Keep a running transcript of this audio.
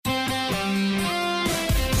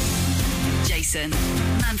Jason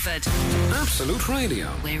Manford. Absolute Radio.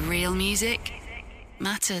 Where real music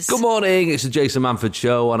matters. Good morning, it's the Jason Manford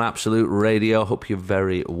Show on Absolute Radio. Hope you're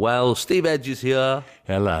very well. Steve Edge is here.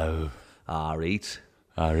 Hello. Arit.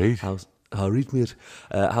 Arit. Arit, mate.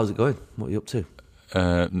 How's it going? What are you up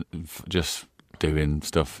to? Just doing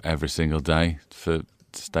stuff every single day to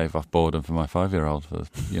stave off boredom for my 5-year-old.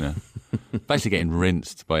 Basically getting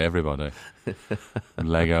rinsed by everybody.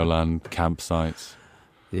 Legoland, campsites.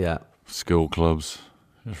 Yeah. School clubs.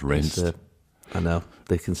 Just rinsed. I know.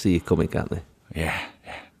 They can see you coming, can't they? Yeah.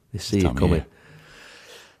 They see you coming.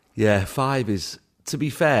 Yeah, 5 is, to be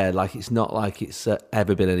fair, like it's not like it's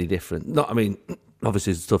ever been any different.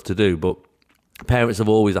 Obviously it's tough to do, but parents have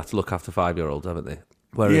always had to look after 5-year-olds, haven't they?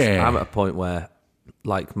 Whereas I'm at a point where,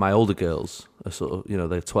 like, my older girls are sort of,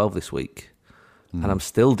 they're 12 this week, and I'm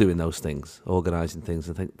still doing those things, organising things,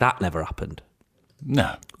 and think that never happened.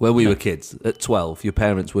 No. When we were kids, at 12, your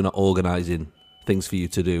parents were not organising things for you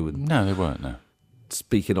to do. And no, they weren't, no.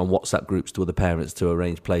 Speaking on WhatsApp groups to other parents to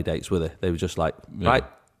arrange play dates with her. They were just like, right,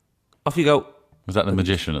 off you go. Was that the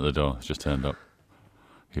magician at the door? It's just turned up.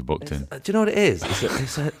 He booked in. Do you know what it is? I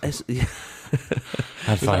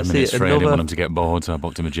had 5 minutes free. I didn't want him to get bored, so I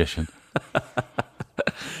booked a magician.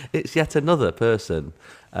 It's yet another person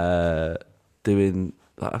doing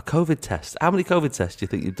like a COVID test. How many COVID tests do you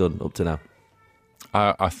think you've done up to now?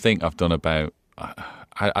 I think I've done about,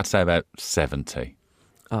 I'd say about 70.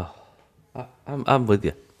 Oh, I'm with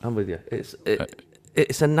you.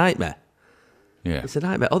 It's a nightmare. Yeah. It's a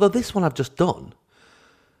nightmare. Although this one I've just done,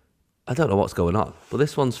 I don't know what's going on, but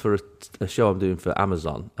this one's for a show I'm doing for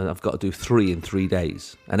Amazon, and I've got to do 3 in 3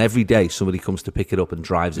 days. And every day somebody comes to pick it up and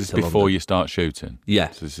drives it to London. Before you start shooting?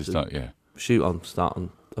 Yeah. So start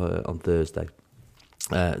on Thursday.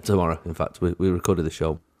 Tomorrow, in fact. We recorded the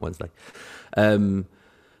show Wednesday.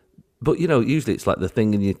 But, usually it's like the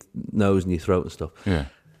thing in your nose and your throat and stuff. Yeah.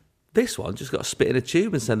 This one just got to spit in a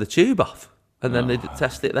tube and send the tube off. And then they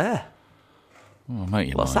test it there. Oh,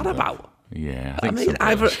 mate, what's that about? Yeah,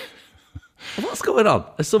 what's going on?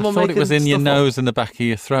 Is someone I thought it was in your nose up? and the back of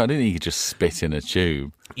your throat. I didn't think you could just spit in a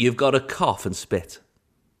tube. You've got to cough and spit.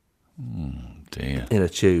 Dear. In a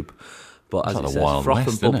tube. But It's as like it the says, Wild froth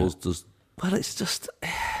West, and bubbles does... Well,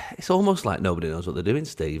 it's almost like nobody knows what they're doing,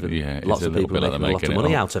 Steve. And Yeah, lots of people are making a lot of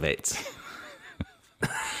money out of it.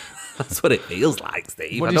 That's what it feels like,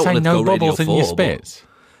 Steve. What did you say, no bubbles in your spit?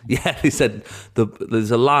 Yeah, he said there's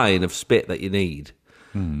a line of spit that you need,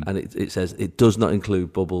 and it says it does not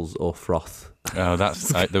include bubbles or froth. Oh,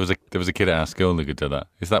 that's there was a kid at our school who could do that.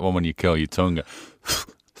 Is that one when you curl your tongue? Is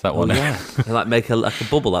that one? Yeah, and like make a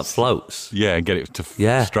bubble that floats. Yeah, and get it to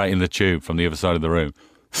straight in the tube from the other side of the room.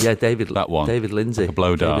 Yeah, David Lindsay, like a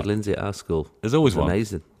blow dart. David Lindsay at our school. There's always one.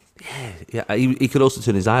 Amazing. Yeah. He could also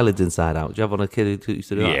turn his eyelids inside out. Do you have one a kid who used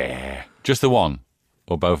to do that? Yeah, just the one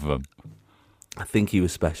or both of them. I think he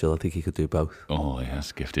was special. I think he could do both. Oh,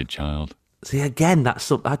 yes, gifted child. See, again,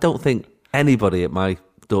 I don't think anybody at my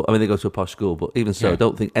door... I mean, they go to a posh school, but even so, I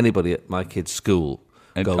don't think anybody at my kid's school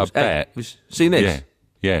goes, hey, seen this?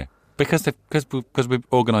 Yeah. Because we're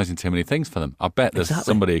organising too many things for them. I bet there's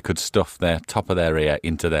somebody who could stuff their top of their ear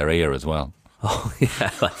into their ear as well. Oh, yeah,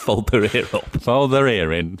 like fold their ear up. Fold their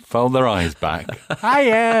ear in, fold their eyes back.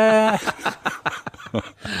 Hiya!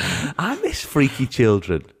 I miss freaky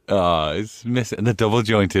children. Oh, it's missing. And the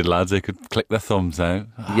double-jointed lads who could click their thumbs out.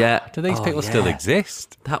 Yeah. Do these people still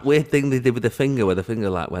exist? That weird thing they did with the finger, where the finger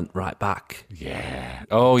like went right back. Yeah.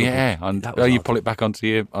 Oh, yeah. And you pull it back onto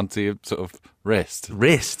your sort of wrist.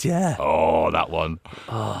 Wrist, yeah. Oh, that one.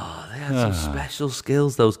 Oh, they had some special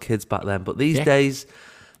skills, those kids back then. But these days,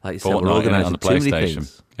 like you said, we're organising too many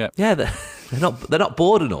things. Yeah, they're not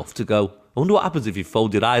bored enough to go, I wonder what happens if you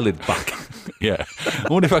fold your eyelid back. Yeah. I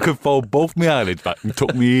wonder if I could fold both my eyelids back and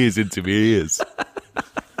tuck my ears into my ears.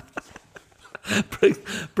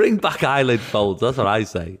 Bring back eyelid folds, that's what I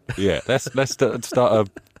say. Yeah, let's start a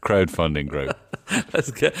crowdfunding group.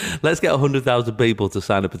 Let's get 100,000 people to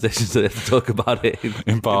sign a petition so they have to talk about it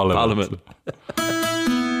in Parliament.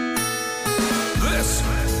 This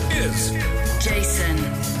is Jason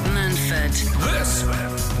Manford. This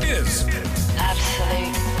is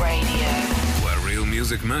Absolute Radio. where real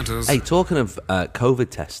music matters. Hey, talking of COVID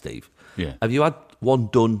tests, Steve. Yeah. Have you had one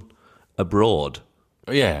done abroad?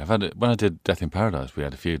 Yeah, I've had it. When I did Death in Paradise, we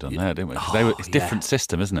had a few done there, didn't we? 'Cause it's a different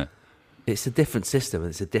system, isn't it? It's a different system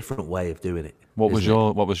and it's a different way of doing it. What was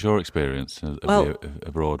your experience of the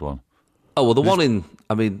abroad one? Oh well, the one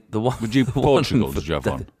Would you Portugal? Did you have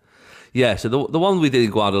one? Yeah, so the one we did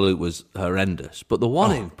in Guadeloupe was horrendous, but the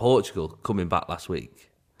one in Portugal coming back last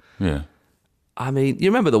week, Yeah. I mean, you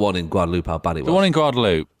remember the one in Guadeloupe, how bad it was? The one in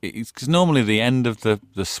Guadeloupe, because normally the end of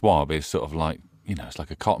the swab is sort of like, it's like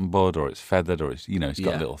a cotton bud or it's feathered or it's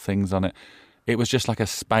got little things on it. It was just like a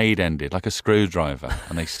spade ended, like a screwdriver,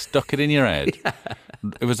 and they stuck it in your head. Yeah.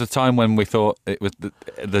 It was a time when we thought it was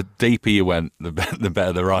the deeper you went, the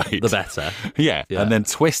better the ride. The better. Yeah, and then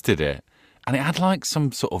twisted it. And it had like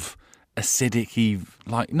some sort of acidic-y,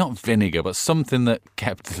 like not vinegar, but something that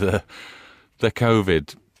kept the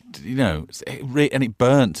COVID, and it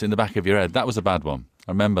burnt in the back of your head. That was a bad one.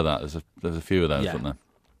 I remember that. There's a few of those, wasn't there?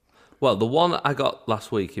 Well, the one I got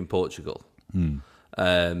last week in Portugal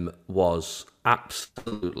was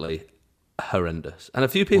absolutely horrendous. And a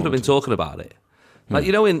few people have been talking about it. Like,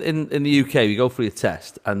 in the UK, you go for your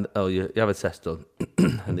test, and you have a test done,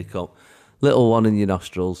 and they come, little one in your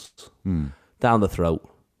nostrils, down the throat,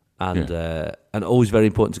 and always very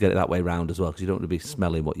important to get it that way round as well, because you don't want to be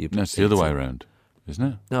smelling what you've No, it's the other way around, isn't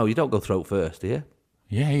it? No, you don't go throat first, do you?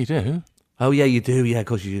 Yeah, you do. Oh, yeah, you do, yeah,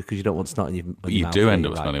 because you don't want snot in your But you mouth, do end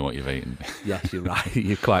up smelling what you've eaten. Yes, you're right.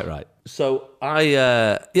 You're quite right. So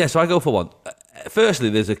I go for one. Firstly,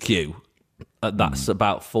 there's a queue that's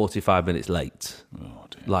about 45 minutes late. Oh,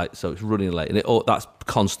 dear. Like, so it's running late, and that's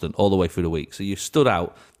constant all the way through the week. So you stood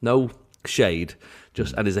out, no shade,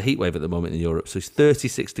 and there's a heat wave at the moment in Europe. So it's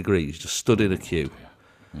 36 degrees, just stood in a queue.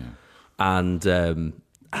 Yeah. And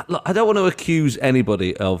look, I don't want to accuse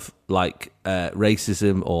anybody of like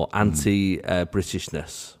racism or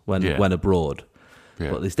anti-Britishness when abroad. Yeah.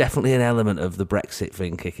 But there's definitely an element of the Brexit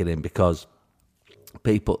thing kicking in, because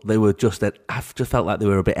people, I just felt like they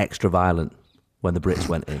were a bit extra violent when the Brits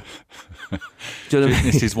went in. Do you know what I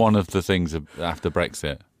mean? This is one of the things after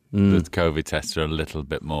Brexit. The COVID tests are a little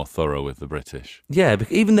bit more thorough with the British. Yeah,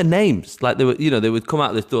 even the names, like they would come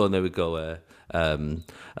out this door and they would go,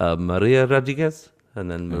 Maria Rodriguez. And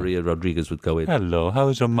then Maria Rodriguez would go in. Hello, how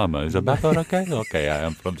is your mama? Is your papa okay? Okay, I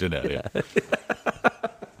am from Genelia.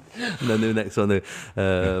 And then the next one,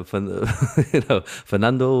 Fernando.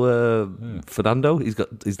 He's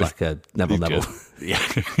like a Neville. Yeah,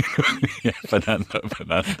 Fernando.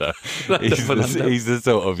 He's the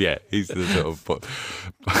sort of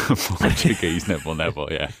Portuguese Neville.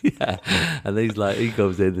 Yeah. Yeah, and he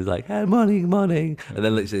goes in. He's like, hey, morning, and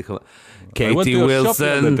then literally come. Katie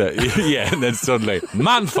Wilson. Yeah, and then suddenly,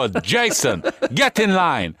 Manford, Jason, get in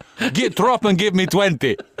line. Drop and give me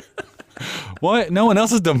 20. Why? No one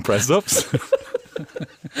else has done press-ups.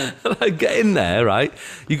 Like, get in there, right?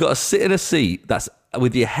 You got to sit in a seat that's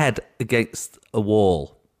with your head against a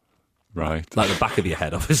wall. Right. Like the back of your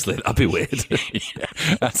head, obviously. That'd be weird. Yeah,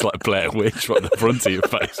 that's like Blair Witch. What, the front of your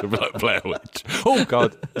face would be like Blair Witch. Oh,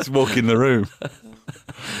 God, it's walking the room.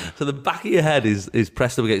 So the back of your head is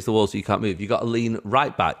pressed up against the wall so you can't move. You got to lean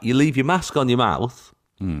right back. You leave your mask on your mouth,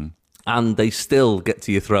 and they still get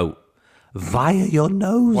to your throat via your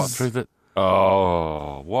nose. What, through the...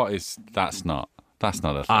 Oh, what is... That's not a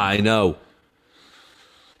thing. I know.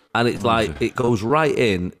 And it's like, it goes right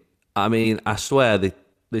in. I mean, I swear, they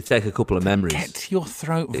take a couple of memories. Get to your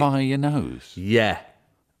throat via your nose? Yeah.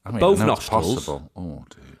 I mean, both I know nostrils. It's possible. Oh,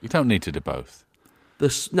 dude. You don't need to do both. The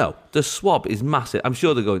swab is massive. I'm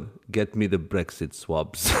sure they're going, get me the Brexit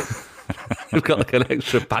swabs. We've got like an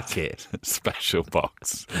extra packet. Special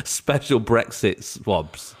box. Special Brexit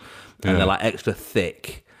swabs. And they're like extra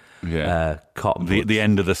thick. Yeah. Cotton the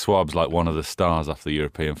end of the swab's like one of the stars off the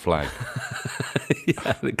European flag.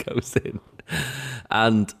 Yeah, and it goes in.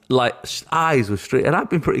 And like eyes were streaming. And I've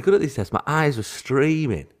been pretty good at these tests. My eyes were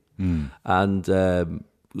streaming. And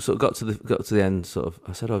sort of got to the end. Sort of,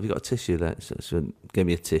 I said, "Oh, have you got a tissue there?" So gave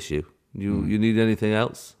me a tissue. You need anything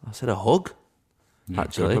else? I said, "A hug." Yeah,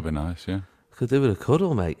 actually, that would be nice. Yeah, could do with a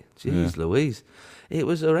cuddle, mate. Jeez, Louise. It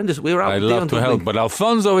was horrendous. We were out. I love to help, but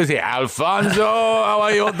Alfonso is here. Alfonso, how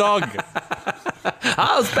are you, dog?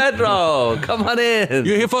 How's Pedro? Come on in.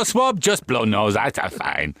 You here for a swab? Just blow nose. That's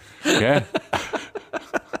fine. Yeah.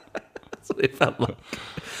 That's what it felt like.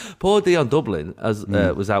 Poor Dion Dublin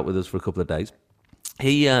was out with us for a couple of days.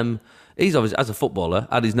 He's obviously, as a footballer,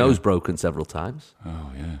 had his nose broken several times.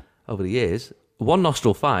 Oh, yeah. Over the years. One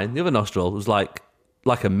nostril fine. The other nostril was like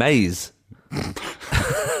a maze.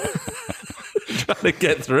 Trying to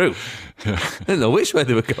get through. I didn't know which way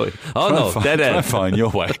they were going. Dead end. Try and find your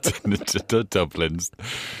way to Dublin's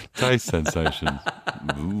taste sensations.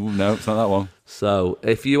 Ooh, no, it's not that one. So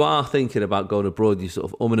if you are thinking about going abroad, you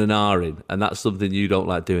sort of umming and ahhing, and that's something you don't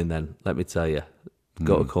like doing, then let me tell you,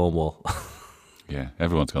 go to Cornwall. Yeah,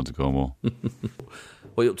 everyone's gone to Cornwall. What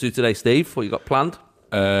are you up to today, Steve? What you got planned?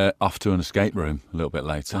 Off to an escape room a little bit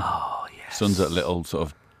later. Oh, yes. Son's at a little sort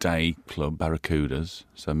of day club, Barracudas.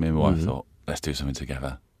 So me and my wife thought, let's do something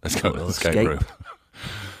together. Let's go to the escape room.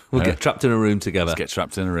 We'll get trapped in a room together. Let's get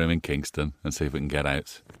trapped in a room in Kingston and see if we can get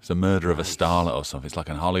out. It's a murder of a starlet or something. It's like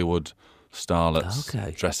an Hollywood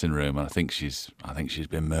starlet's dressing room, and I think she's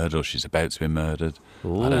been murdered, or she's about to be murdered.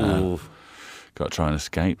 Ooh. I don't know. Got to try and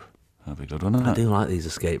escape. That'd be good, wouldn't it? I do like these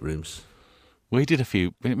escape rooms. We did a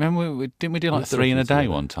few. Remember, didn't we do like 3 in a day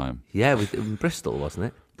one time? Yeah, in Bristol, wasn't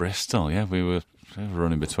it? Bristol, yeah. We were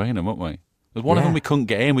running between them, weren't we? There's one of them we couldn't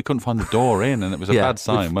get in. We couldn't find the door in, and it was a bad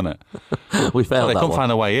sign, wasn't it? We failed. They couldn't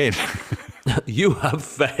find a way in. You have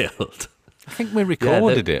failed. I think we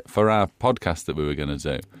recorded it for our podcast that we were going to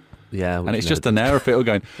do. Yeah, and it's just an hour of people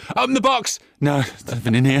going, open the box. No, there's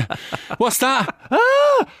nothing in here. What's that?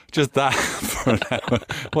 Ah! Just that for an hour.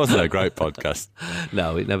 Wasn't a great podcast.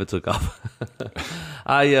 No, it never took off.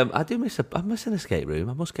 I do miss an escape room.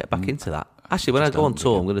 I must get back into that. Actually, when I go on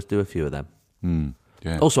tour, I'm going to do a few of them.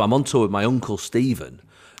 Yeah. Also, I'm on tour with my uncle Stephen,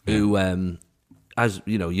 who, as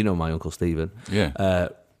you know my uncle Stephen. Yeah.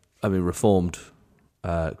 Reformed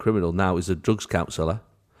criminal. Now he's a drugs counsellor.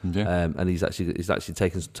 Yeah. And he's actually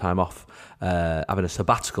taken some time off, having a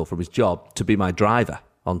sabbatical from his job to be my driver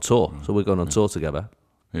on tour. So we're going on tour together.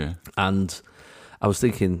 Yeah. And I was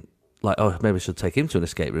thinking, like, oh, maybe I should take him to an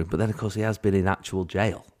escape room. But then, of course, he has been in actual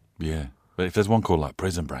jail. Yeah. But if there's one called like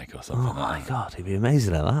Prison Break or something, oh my God, he'd be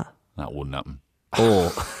amazing at that. That wouldn't happen.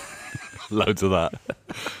 Or loads of that.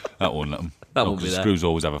 That wouldn't happen. That wouldn't be the there. Screws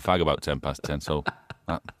always have a fag about 10:10, so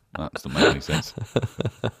that doesn't make any sense.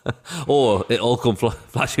 Or it all come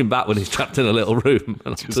flashing back when he's trapped in a little room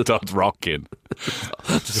and Just starts rocking,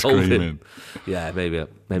 just hold him. screaming. Yeah, maybe I'll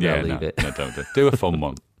leave it. No, don't do a fun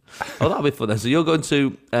one. Oh, that'll be fun then. So you're going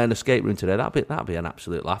to an escape room today. That'll be an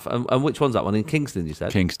absolute laugh. And which one's that one? In Kingston, you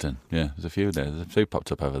said? Kingston, yeah. There's a few there. There's a few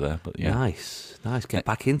popped up over there, but yeah. Nice. Get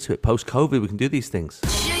back into it. Post-COVID, we can do these things.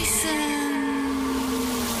 Jason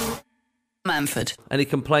Manford. Any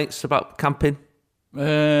complaints about camping?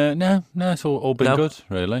 No, it's all been No? good,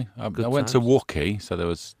 really. I went to times. Wookey, so there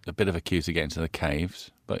was a bit of a queue to get into the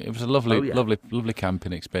caves, but it was a lovely, lovely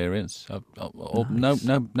camping experience. Nice.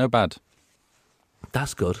 No bad.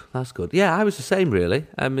 That's good. Yeah, I was the same, really.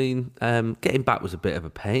 I mean, getting back was a bit of a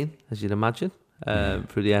pain, as you'd imagine,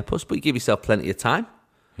 through the airports, but you give yourself plenty of time.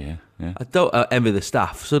 Yeah. I don't envy the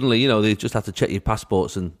staff. Suddenly, they just have to check your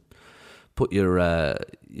passports and put your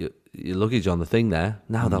luggage on the thing there.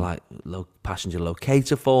 Now they're like passenger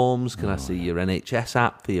locator forms. Can I see your NHS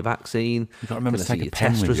app for your vaccine? You've got to remember to take a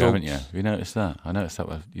pen with you, haven't you? Have you noticed that? I noticed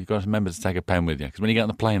that. You've got to remember to take a pen with you, because when you get on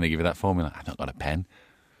the plane, they give you that form. You're like, I've not got a pen.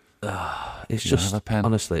 It's You don't just have a pen.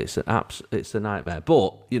 honestly, it's a nightmare.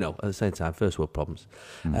 But at the same time, first world problems.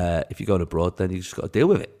 If you're going abroad, then you just got to deal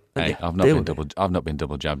with it. Hey, I've not been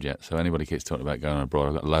double jabbed yet. So anybody keeps talking about going abroad.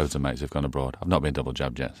 I've got loads of mates who've gone abroad. I've not been double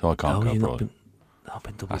jabbed yet, so I can't go abroad. I've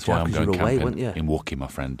been double That's why I'm jabbed going because you're away, camping weren't you? in Wookey, my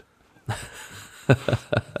friend.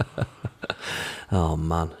 Oh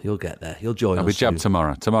man, you'll get there. You'll join us. I'll be jabbed soon.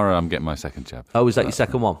 tomorrow. Tomorrow I'm getting my second jab. Oh, is that your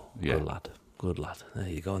second one? Yeah. Good lad. There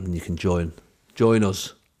you go, and then you can join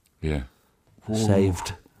us. Yeah.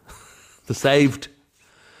 Saved. The saved.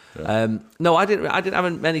 Yeah. No, I didn't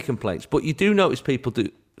have many complaints, but you do notice people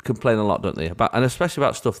do complain a lot, don't they? And especially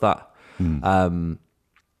about stuff that that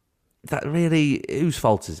really, whose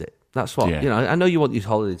fault is it? That's what I know you want your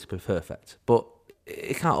holiday to be perfect, but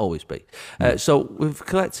it can't always be. So we've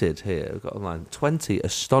collected here. We've got online 20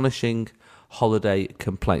 astonishing holiday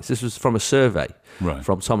complaints. This was from a survey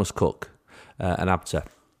from Thomas Cook and ABTA.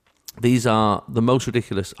 These are the most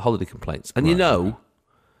ridiculous holiday complaints, and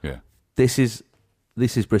this is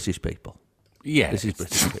British people. Yeah, this is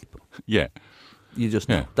British people. Yeah, you just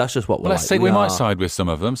know. That's just what we're. Well, let's see. We might side with some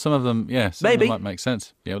of them. Some of them, maybe might make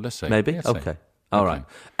sense. Yeah, well, let's see. Maybe. Let's see. Okay. All right.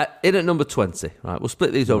 In at number 20, right? We'll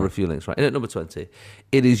split these over a few links, right? In at number 20,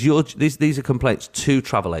 it is these are complaints to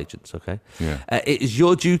travel agents, okay? Yeah. It is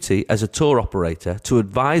your duty as a tour operator to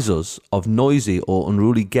advise us of noisy or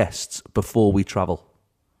unruly guests before we travel.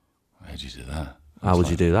 How would you do that? How would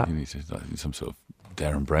you do that? You need to, some sort of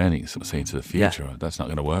Darren Browning, sort of see into the future. Yeah. That's not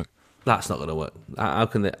going to work. That's not going to work. How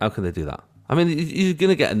can they do that? I mean, you're going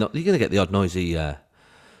to get the odd noisy guest.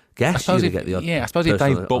 I suppose if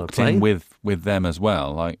they booked in with them as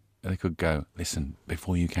well, like they could go, listen,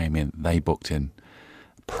 before you came in, they booked in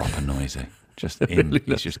proper noisy. Just in, really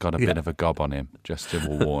he's just got a bit of a gob on him, just to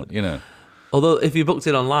warn, Although if you booked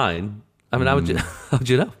it online, I mean, how would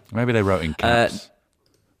you know? Maybe they wrote in caps.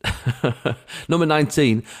 Number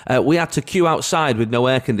 19, we had to queue outside with no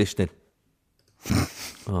air conditioning.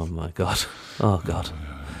 Oh my God. Oh God.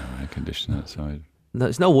 No air conditioning outside. No,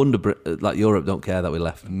 it's no wonder like Europe don't care that we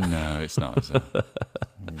left. No, it's not. Is it?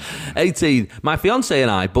 18. My fiancée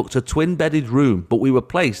and I booked a twin-bedded room, but we were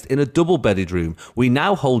placed in a double-bedded room. We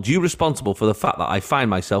now hold you responsible for the fact that I find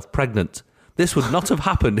myself pregnant. This would not have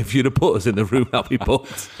happened if you'd have put us in the room that we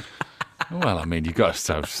booked. Well, I mean, you've got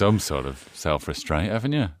to have some sort of self-restraint,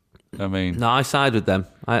 haven't you? I mean... No, I side with them.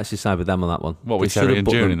 I actually side with them on that one. What, with Terry and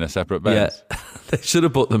June in their separate beds? Yeah. They should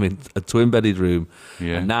have put them in a twin-bedded room.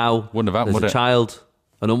 Yeah. And now Wouldn't have happened, there's would a it? child,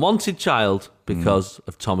 an unwanted child, because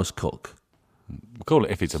of Thomas Cook. Call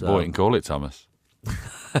it, if it's a boy, you can call it Thomas.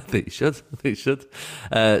 I think you should.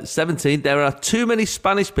 17. There are too many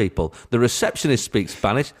Spanish people. The receptionist speaks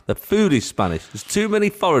Spanish. The food is Spanish. There's too many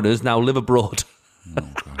foreigners now live abroad.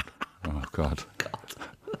 Oh, God.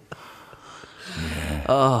 Yeah.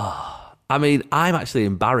 Oh, I mean, I'm actually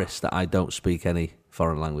embarrassed that I don't speak any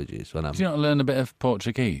foreign languages when I'm... Did you not learn a bit of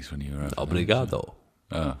Portuguese when you were over Obrigado.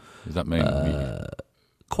 there? Oh, does that mean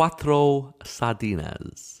Cuatro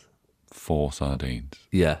sardinas. 4 sardines?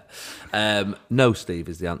 Yeah. No, Steve,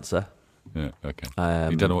 is the answer. Yeah, okay.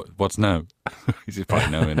 You don't know what's no? It's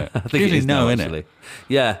probably no, innit? I think it is no, actually.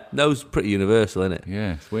 Yeah, no's pretty universal, isn't it?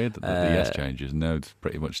 Yeah, it's weird that the yes changes. No, it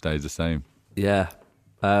pretty much stays the same. Yeah.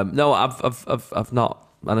 No, I've not,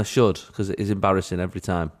 and I should, because it is embarrassing every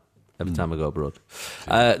time I go abroad.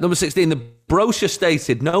 Number 16, the brochure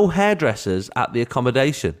stated no hairdressers at the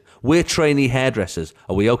accommodation. We're trainee hairdressers.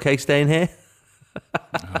 Are we okay staying here?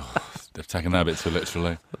 They've taken that a bit too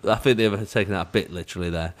literally. I think they've taken that a bit literally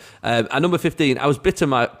there. And number 15, I was bitten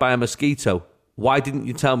by a mosquito. Why didn't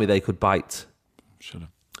you tell me they could bite? Should have.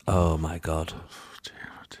 Oh, my God.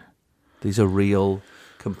 These are real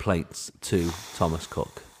complaints to Thomas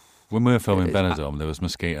Cook. When we were filming Benidorm, there was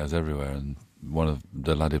mosquitoes everywhere, and one of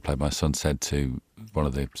the lad who played my son said to one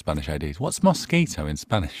of the Spanish ADs, "What's mosquito in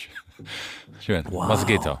Spanish?" She went, Wow.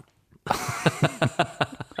 "Mosquito."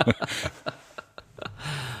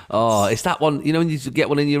 Oh, it's that one, you know, when you get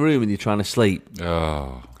one in your room and you're trying to sleep.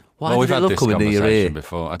 Oh. Why we've did it had look this coming near your conversation ear?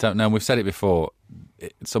 before. I don't know. We've said it before.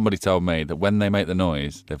 Somebody told me that when they make the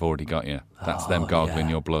noise, they've already got you. That's them gargling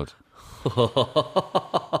your blood.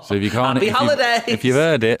 So if you can't, Happy holidays! If you've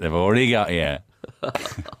heard it, they've already got you.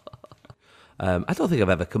 I don't think I've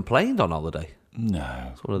ever complained on holiday.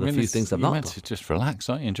 No, It's one of the few things I've you're not meant done. to just relax,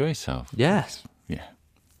 aren't you? Enjoy yourself. Yes. Yeah.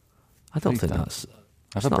 I don't Please think don't. that's...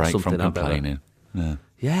 Have it's a not break from something I've ever- complaining. Yeah.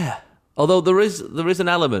 Yeah. Although there is an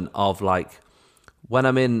element of, like, when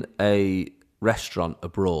I'm in a restaurant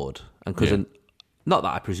abroad, and because not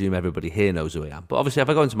that I presume everybody here knows who I am, but obviously if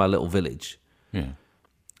I go into my little village Yeah. and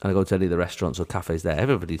I go to any of the restaurants or cafes there,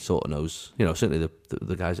 everybody sort of knows, you know, certainly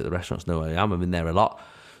the guys at the restaurants know who I am. I'm in there a lot.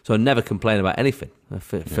 So I never complain about anything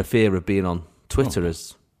for fear of being on Twitter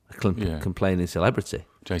as a complaining celebrity.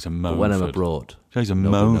 Jason But Manford. when I'm abroad... Jason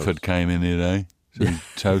nobody Manford came in today. So the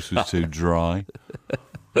toast was too dry.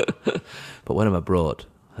 But when I'm abroad,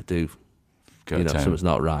 I do, Go you know, town. something's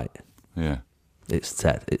not right. Yeah. It's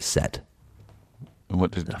said. And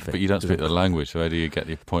but you don't speak the language, so how do you get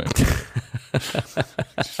your point?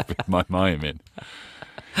 Just speak my mime in.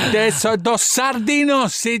 There's dos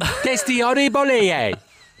sardinos, testi horribile.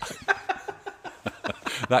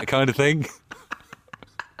 That kind of thing.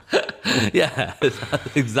 Yeah,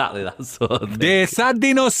 exactly that sort of thing. De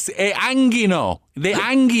sardinos e angino. De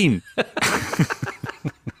angin.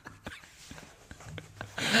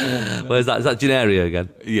 Where's that? Is that Genaria again?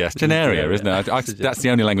 Yes, Genaria, isn't it? That's the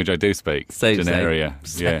only language I do speak. Same. Genaria.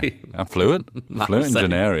 Yeah. I'm fluent. Fluent in Same.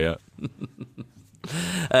 Genaria.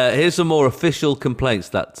 Here's some more official complaints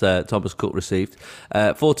that Thomas Cook received.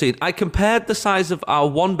 14. I compared the size of our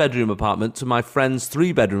 1-bedroom apartment to my friend's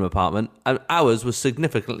 3-bedroom apartment, and ours was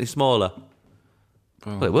significantly smaller.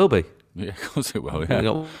 Well, it will be. Yeah, of course it will, We yeah.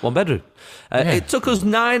 got 1 bedroom. It took us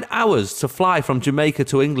 9 hours to fly from Jamaica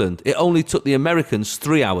to England. It only took the Americans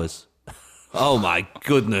 3 hours. Oh, my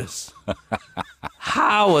goodness.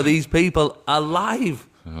 How are these people alive?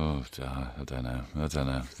 Oh, I don't know.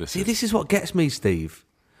 See, this is what gets me, Steve,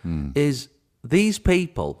 is these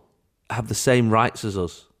people have the same rights as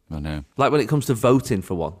us. I know. Like when it comes to voting,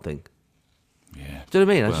 for one thing. Yeah. Do you know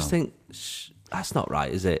what I mean? Well, I just think, that's not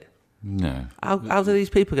right, is it? No. How do these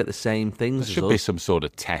people get the same things There as should us? be some sort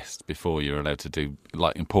of test before you're allowed to do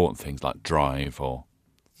like important things like drive or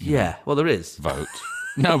Yeah, well, there is. vote.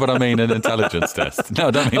 No, but I mean an intelligence test. No,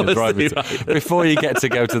 I don't mean a driving Obviously, test. right. Before you get to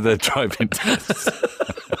go to the driving test.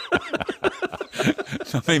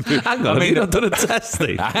 Hang on, have you not done a test,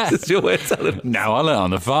 Steve? That's your way of telling me. No, I learnt on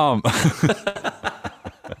the farm.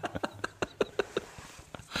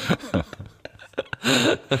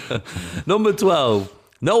 Number 12.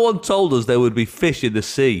 No one told us there would be fish in the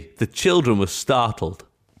sea. The children were startled.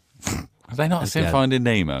 Have they not seen Again. Finding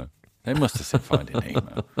Nemo? They must have seen Finding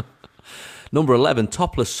Nemo. Number 11,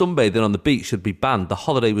 topless sunbathing on the beach should be banned. The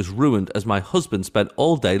holiday was ruined as my husband spent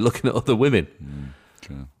all day looking at other women.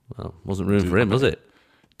 Okay. Well, wasn't ruined for him, was it?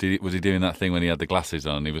 Was he doing that thing when he had the glasses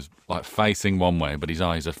on? He was like facing one way, but his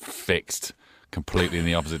eyes are fixed completely in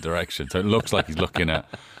the opposite direction. So it looks like he's looking at,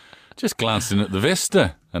 just glancing at the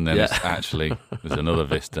vista. And then it's actually, there's another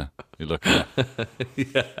vista you're looking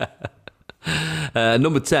at.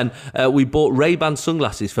 Number 10, we bought Ray-Ban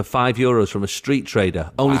sunglasses for €5 from a street trader,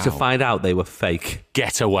 only to find out they were fake.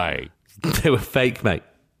 Get away. They were fake, mate.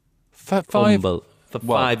 For €5.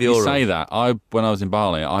 You say that. When I was in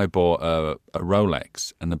Bali, I bought a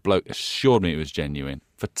Rolex, and the bloke assured me it was genuine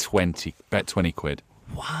for 20 quid.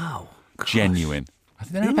 Wow. Genuine. I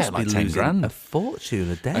think they're about like 10 grand. A fortune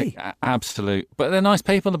a day. Absolute. But they're nice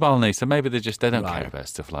people, the Balinese, so maybe they don't care about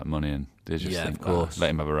stuff like money, and they just think, of course.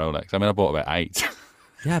 Let him have a Rolex. I mean, I bought about 8.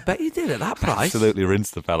 Yeah, I bet you did at that price. Absolutely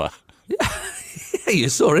rinsed the fella. Yeah, you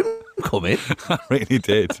saw him coming. I really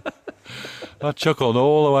did. I chuckled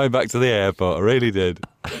all the way back to the airport. I really did.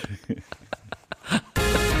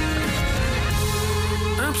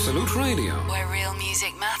 Absolute Radio. Where real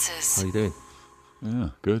music matters. How are you doing? Yeah,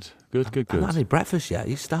 good. I've not had any breakfast yet. Are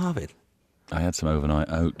you starving? I had some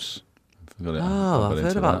overnight oats. I've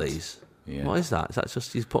heard about these. Yeah. What is that? Is that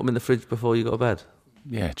just you put them in the fridge before you go to bed?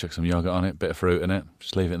 Yeah, chuck some yogurt on it, bit of fruit in it,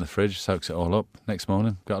 just leave it in the fridge, soaks it all up. Next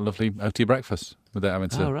morning, got a lovely oaty breakfast without having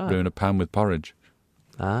to ruin a pan with porridge.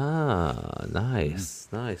 Ah, nice,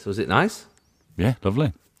 nice. Was it nice? Yeah,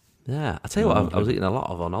 lovely. Yeah, I tell you what, I was eating a lot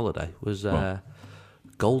of on holiday was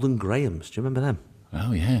Golden Grahams. Do you remember them?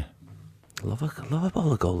 Oh yeah, love a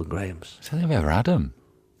bowl of Golden Grahams. I don't think I've ever had them.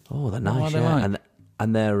 Oh, they're nice,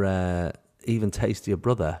 and they're even tastier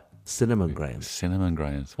brother. Cinnamon Grahams. Cinnamon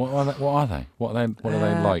Grahams. What are they? What are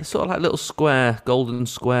they like? Sort of like little golden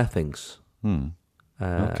square things. Okay,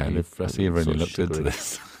 I see you've really looked into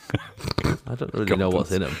this. I don't really know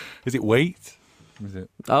what's in them. Is it wheat? Is it?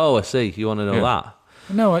 Oh, I see. You want to know that?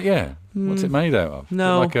 No, yeah. What's it made out of?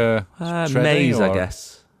 No, like a maize, I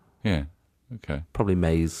guess. Yeah. Okay. Probably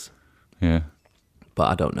maize. Yeah. But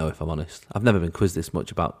I don't know if I'm honest. I've never been quizzed this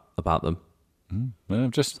much about them. Well,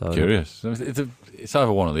 I'm just curious. It's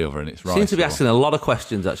either one or the other, and it's right. Seem to be asking a lot of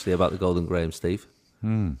questions actually about the Golden Graham, Steve.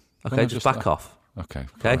 Okay, well, just back off. Okay.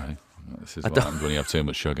 Okay. This is what happens when you have too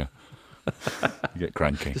much sugar. You get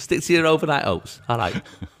cranky. Just stick to your overnight oats. All right.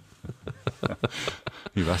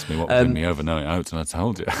 You've asked me what was in me overnight oats, and I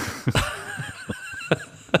told you.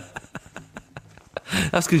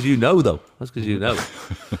 That's because you know, though. That's because you know.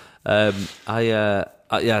 I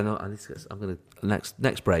need to get. I'm gonna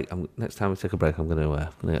next break. Next time we take a break, I'm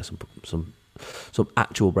gonna get some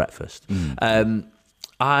actual breakfast. I've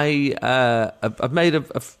made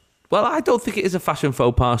well, I don't think it is a fashion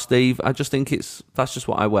faux pas, Steve. I just think that's just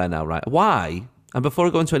what I wear now, right? Why? And before I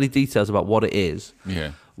go into any details about what it is,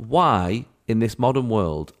 why in this modern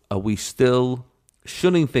world are we still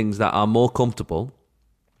shunning things that are more comfortable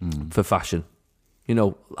for fashion? You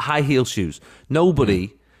know, high heel shoes.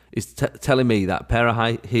 Nobody is telling me that a pair of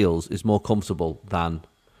high heels is more comfortable than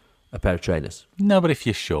a pair of trainers. No, but if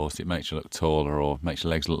you're short, it makes you look taller or makes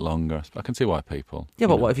your legs look longer. I can see why people... Yeah,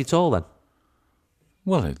 but what if you're tall then?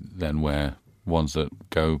 Well, then wear ones that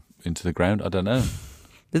go into the ground. I don't know.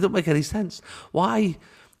 They don't make any sense. Why?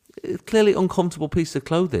 Clearly uncomfortable piece of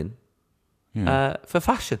clothing for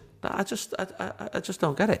fashion. I just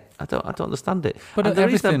don't get it. I don't understand it. But the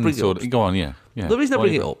reason I bring it up, go on, yeah. The reason I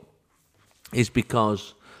bring it up is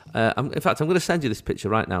because, in fact, I'm going to send you this picture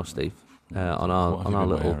right now, Steve, on our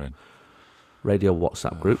little radio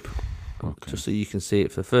WhatsApp group, just so you can see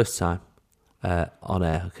it for the first time on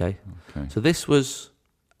air. Okay. So this was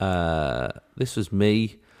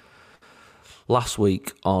me last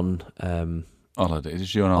week on holiday. Is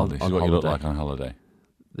this you on holiday? This is what you look like on holiday.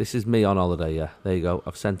 This is me on holiday, yeah. There you go.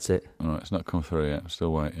 I've sent it. All right, it's not come through yet. I'm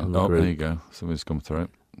still waiting. The there you go. Something's come through.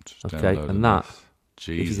 Okay, and that, if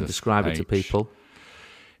you can describe it to people.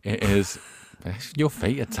 It is... Your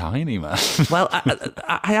feet are tiny, man. Well,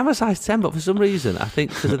 I am a size 10, but for some reason, I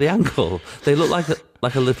think because of the ankle, they look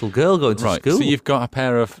like a little girl going to school. So you've got a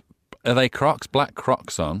pair of... Are they Crocs? Black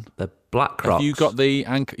Crocs on? They're black Crocs. Have you got the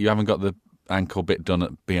ankle... You haven't got the ankle bit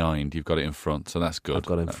done behind. You've got it in front, so that's good. I've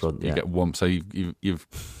got it in front, You get one... So you've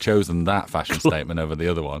chosen that fashion statement over the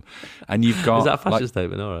other one. And you've got... Is that a fashion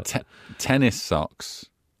statement? All right. Tennis socks.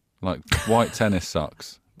 Like white tennis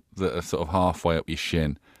socks that are sort of halfway up your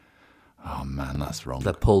shin. Oh, man, that's wrong.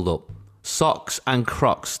 They're pulled up. Socks and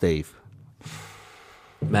Crocs, Steve.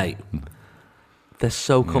 Mate, they're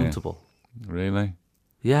so comfortable. Really?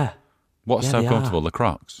 Yeah. What's so comfortable? The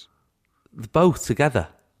Crocs? Both together.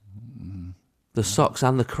 The socks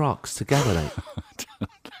and the Crocs together, mate.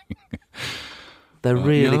 They're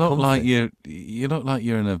really you look comfy. like you look like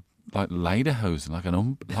you're in a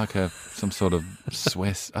lederhosen, some sort of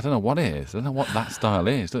Swiss. I don't know what it is. I don't know what that style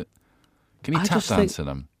is. Can you tap dance in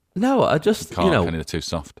them? No, I just Can't, they're too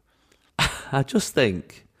soft. I just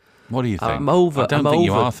think. What do you think? I'm over. I don't think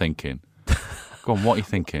you are thinking. Go on, what are you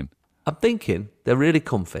thinking? I'm thinking they're really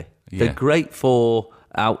comfy. Yeah. They're great for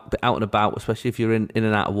out and about, especially if you're in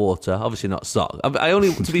and out of water. Obviously not socks.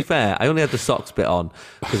 To be fair, I only had the socks bit on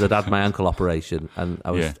because I'd had my ankle operation and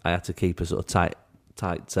I had to keep a sort of tight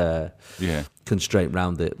constraint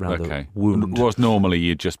round the wound. Whereas normally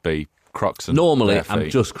you'd just be Crocs and normally bare feet. I'm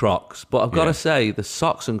just Crocs, but I've got to say the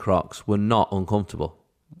socks and Crocs were not uncomfortable.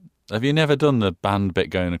 Have you never done the band bit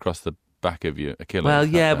going across the back of your Achilles? Well,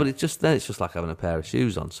 yeah, but it's just like having a pair of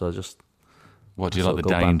shoes on. So I just. What do you like the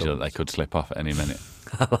danger that they could slip off at any minute?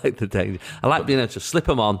 I like the danger. I like being able to slip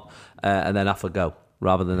them on and then off I go,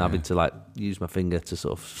 rather than having to use my finger to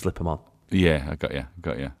sort of slip them on. Yeah, I got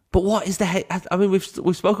you. But what is the hate? I mean, we've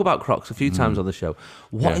spoke about Crocs a few times on the show.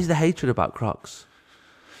 What is the hatred about Crocs?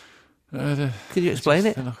 Can you explain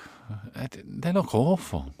it? They look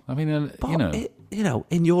awful. I mean,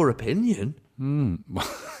 in your opinion,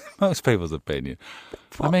 most people's opinion.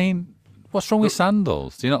 I mean, what's wrong with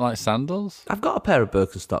sandals? Do you not like sandals? I've got a pair of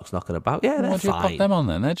Birkenstocks knocking about. Yeah, they're Why do you fine. pop them on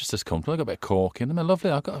then? They're just as comfortable. I've got a bit of cork in them. They're lovely.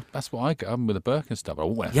 That's what I got. I'm with a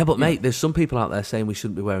Birkenstock. Yeah, but mate, there's some people out there saying we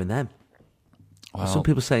shouldn't be wearing them. Well, some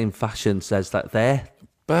people saying fashion says that they're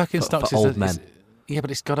Birkenstocks for old men. Yeah,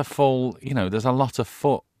 but it's got a full. There's a lot of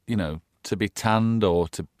foot. To be tanned or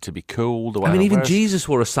to be cooled. Or I mean, even whereas, Jesus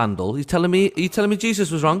wore a sandal. Are you telling me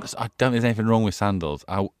Jesus was wrong? I don't think there's anything wrong with sandals.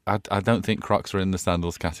 I don't think Crocs are in the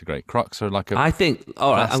sandals category. Crocs are like a. I think.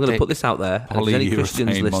 All right, I'm going to put this out there. If any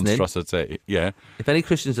Christians listening, monstrosity. Yeah. If any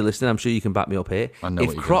Christians are listening, I'm sure you can back me up here. I know if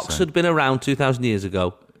what you're Crocs had been around 2,000 years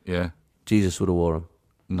ago, Jesus would have worn them.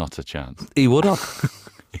 Not a chance. He would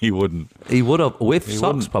have. He wouldn't. He would have with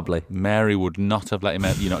socks probably. Mary would not have let him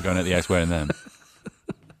out. You're not going out the house wearing them.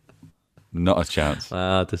 Not a chance.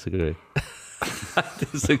 I disagree. I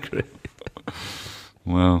disagree.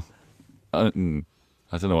 Well, I don't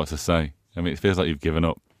know what to say. I mean, it feels like you've given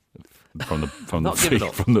up from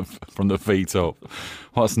the feet up.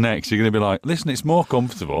 What's next? You're going to be like, listen, it's more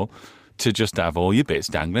comfortable to just have all your bits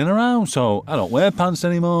dangling around. So I don't wear pants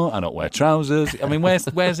anymore. I don't wear trousers. I mean, where's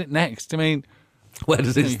it next? I mean, where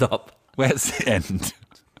does it stop? Where's the end?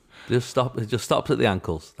 It just stops at the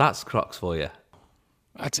ankles. That's Crocs for you.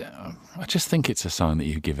 I just think it's a sign that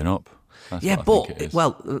you've given up. That's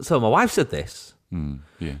so my wife said this.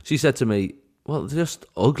 Yeah. She said to me, well, they're just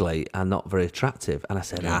ugly and not very attractive. And I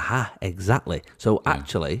said, aha, exactly. So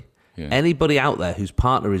actually, anybody out there whose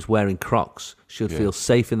partner is wearing Crocs should feel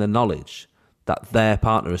safe in the knowledge that their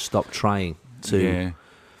partner has stopped trying to,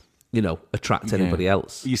 attract anybody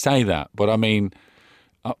else. You say that, but I mean,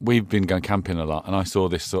 we've been going camping a lot, and I saw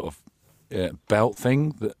this sort of belt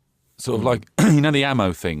thing that sort of like, the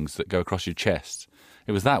ammo things that go across your chest.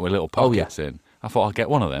 It was that with little pockets in. I thought I'll get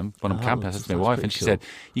one of them when I'm camping. I said to my wife, and she said,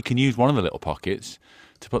 you can use one of the little pockets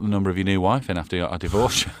to put the number of your new wife in after I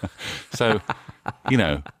divorce you. So,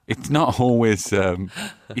 it's not always. You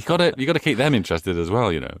got to keep them interested as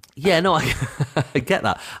well. Yeah, no, I get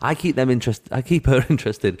that. I keep them interested. I keep her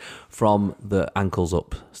interested from the ankles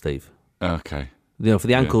up, Steve. Okay. For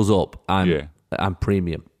the ankles up, I'm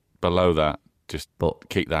premium. Below that, just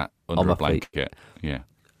keep that under a blanket. Feet. Yeah.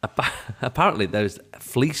 Apparently, there's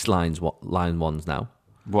fleece line ones now.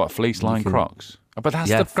 What, fleece line Crocs? But that's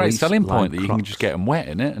the great selling point, that you can just get them wet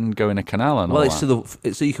in it and go in a canal and all that. Well,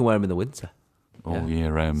 it's so you can wear them in the winter. All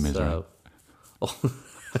year round misery.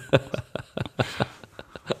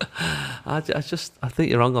 I think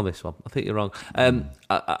you're wrong on this one. I think you're wrong.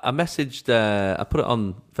 I messaged, I put it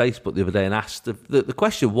on Facebook the other day and asked the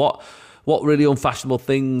question, what really unfashionable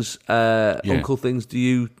things, uncle things do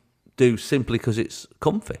you do simply because it's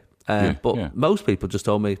comfy? Most people just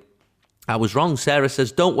told me I was wrong. Sarah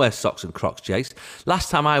says, don't wear socks and Crocs, Jace.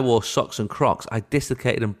 Last time I wore socks and Crocs, I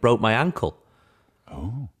dislocated and broke my ankle.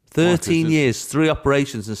 Oh. 13 years, 3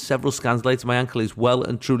 operations, and several scans later, my ankle is well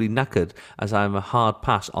and truly knackered as I'm a hard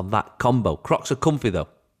pass on that combo. Crocs are comfy, though.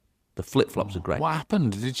 The flip-flops are great. What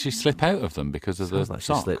happened? Did she slip out of them because of sounds the like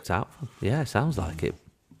sock? She slipped out. Yeah, sounds like it.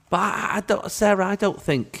 But Sarah, I don't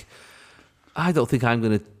think I'm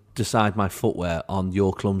going to decide my footwear on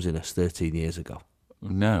your clumsiness 13 years ago.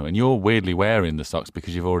 No, and you're weirdly wearing the socks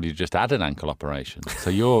because you've already just had an ankle operation. So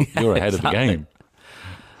you're ahead of the game.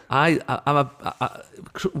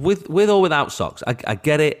 With or without socks, I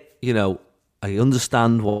get it. I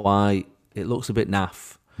understand why it looks a bit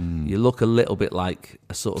naff. You look a little bit like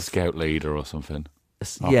a sort of scout leader or something.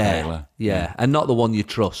 Yeah, and not the one you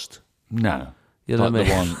trust. No. You know like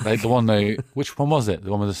what I mean? which one was it?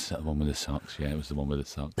 The one with the socks. Yeah, it was the one with the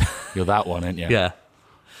socks. You're that one, ain't you? Yeah.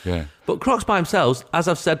 Yeah. But Crocs by themselves, as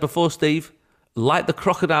I've said before, Steve, like the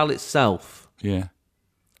crocodile itself, Yeah.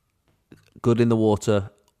 good in the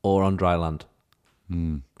water or on dry land.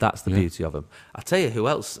 That's the Yeah. beauty of them. I tell you who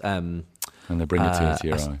else. And they bring a tear to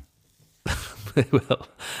your eye. Well,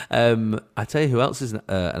 I tell you who else is an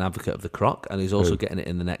advocate of the Croc, and he's also getting it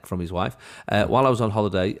in the neck from his wife. While I was on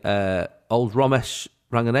holiday, old Ramesh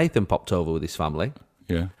Ranganathan popped over with his family,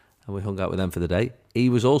 Yeah. and we hung out with them for the day. He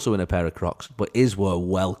was also in a pair of Crocs, but his were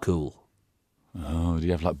well cool. Oh, do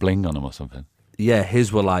you have like bling on them or something? Yeah,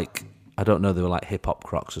 his were like, I don't know, they were like hip-hop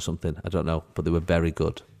Crocs or something. I don't know, but they were very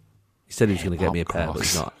good. He said he was going to get me a pair, but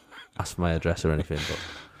he's not asked for my address or anything. But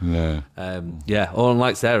No. yeah, all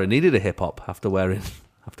unlike Sarah, needed a hip-hop after wearing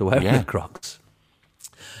the Crocs.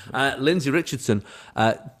 Lindsay Richardson,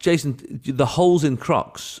 Jason, the holes in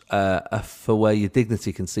Crocs are for where your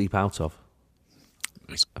dignity can seep out of.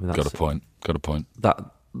 Got a point.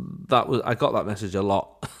 That was, I got that message a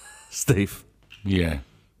lot, Steve. Yeah.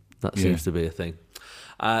 That seems to be a thing.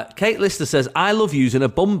 Kate Lister says, I love using a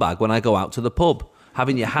bum bag when I go out to the pub.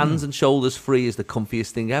 Having your hands and shoulders free is the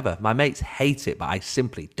comfiest thing ever. My mates hate it, but I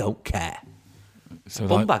simply don't care. So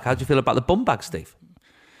Bum bag, how do you feel about the bum bag, Steve?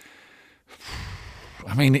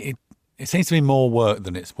 I mean, it seems to be more work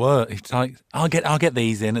than it's work. It's like, I'll get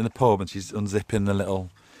these in the pub, and she's unzipping the little...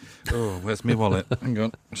 Oh, where's my wallet? Hang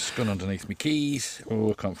on. It's gone underneath my keys.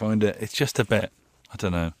 Oh, I can't find it. It's just a bit... I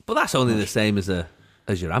don't know. But that's only the same as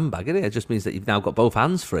your handbag, isn't it? It just means that you've now got both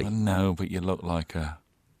hands free. No, but you look like a...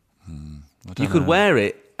 You could wear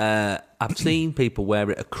it. I've seen people wear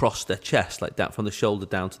it across their chest, like that, from the shoulder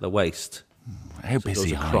down to the waist. How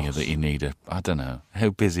busy are you that you need a... I don't know. How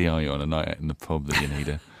busy are you on a night out in the pub that you need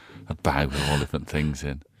a bag with all different things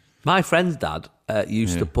in? My friend's dad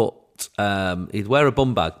used to put... he'd wear a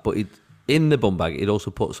bum bag, but in the bum bag, he'd also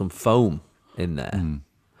put some foam in there.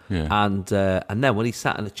 Yeah. And then when he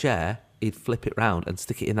sat in a chair, he'd flip it round and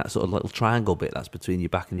stick it in that sort of little triangle bit that's between your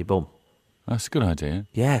back and your bum. That's a good idea.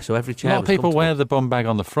 Yeah, so every A chair... lot of people wear the bum bag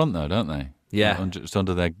on the front, though, don't they? Yeah. Just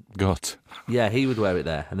under their gut. Yeah, he would wear it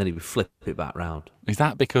there, and then he would flip it back round. Is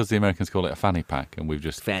that because the Americans call it a fanny pack and we've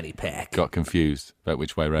just Fanny pack. got confused about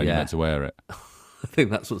which way around you're meant to wear it? I think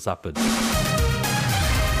that's what's happened.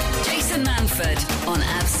 Jason Manford on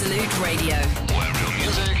Absolute Radio. Where real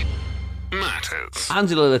music matters.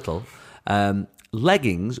 Angela Little,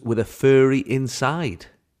 leggings with a furry inside.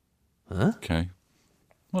 Huh? Okay.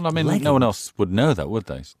 Well, I mean, Leggings? no one else would know that, would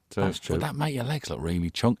they? So That's true. Would that make your legs look really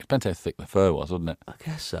chunky? Depends how thick the fur was, wouldn't it? I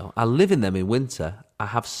guess so. I live in them in winter. I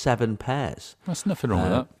have 7 pairs. There's nothing wrong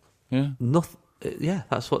with that. Yeah. Yeah,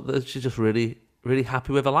 that's what she's just really, really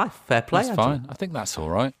happy with her life. Fair play. That's Angela. fine. I think that's all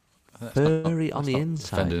right. That's Furry on the not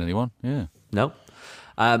inside. offending anyone. Yeah. No.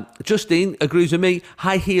 Justine agrees with me.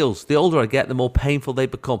 High heels. The older I get, the more painful they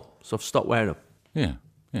become. So I've stopped wearing them. Yeah.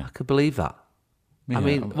 Yeah. I could believe that. Yeah. I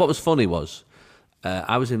mean, what was funny was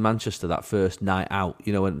I was in Manchester that first night out,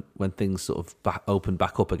 you know, when things sort of opened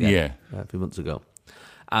back up again a few months ago.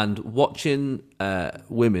 And watching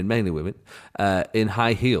women, mainly women, in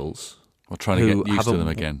high heels. We're trying to get used to them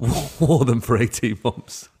again. Wore them for 18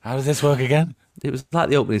 months. How does this work again? It was like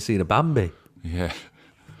the opening scene of Bambi. Yeah.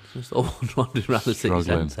 Just all wandering around the city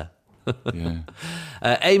Struggling. centre.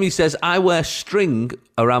 Yeah. Amy says, I wear string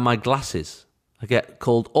around my glasses. I get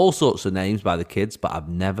called all sorts of names by the kids, but I've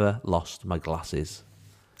never lost my glasses.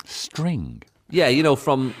 String? Yeah,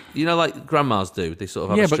 like grandmas do. They sort of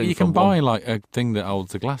have a Yeah, string but you can from buy one. like a thing that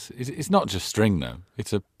holds the glasses. It's not just string, though.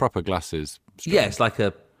 It's a proper glasses string. Yeah, it's like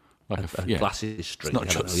a yeah. glasses string. It's not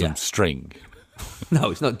I don't just know, some string. No,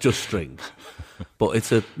 it's not just string. But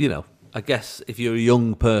it's I guess if you're a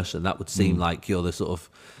young person, that would seem like you're the sort of...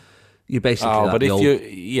 You're basically Oh, like but the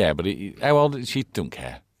if old... how old... She don't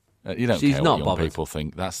care. You don't She's care not what young bothered. people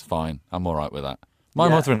think. That's fine. I'm all right with that. My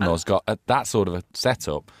Yeah, mother-in-law's got that sort of a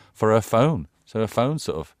setup for her phone. So her phone's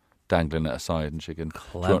sort of dangling at her side and she can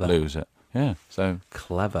Clever. lose it. Yeah, so...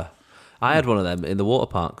 Clever. I had one of them in the water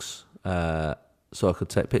parks, so I could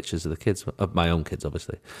take pictures of the kids, of my own kids,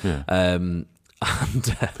 obviously. Yeah. And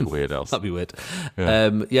Weird else. that'd be weird.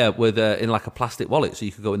 Yeah. With in like a plastic wallet, so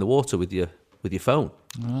you could go in the water with your phone.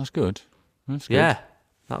 Oh, that's good. That's good. Yeah,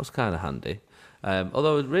 that was kind of handy.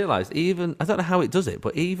 Although I realised, I don't know how it does it,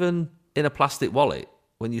 but even in a plastic wallet,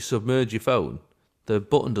 when you submerge your phone, the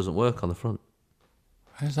button doesn't work on the front.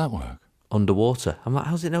 How does that work? Underwater. I'm like,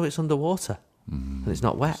 how does it know it's underwater? And it's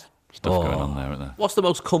not wet. Stuff going on there, isn't there? What's the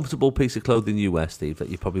most comfortable piece of clothing you wear, Steve, that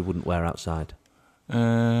you probably wouldn't wear outside?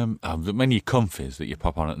 Many comfies that you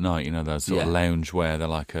pop on at night, those sort of lounge wear. They're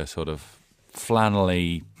like a sort of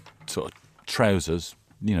flannelly, sort of trousers,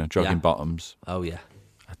 jogging bottoms. Oh, yeah.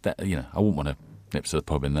 I wouldn't want to nip to the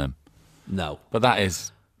pub in them. No. But that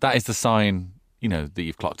is the sign, that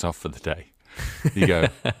you've clocked off for the day. You go,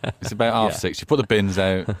 it's about 6:30. You put the bins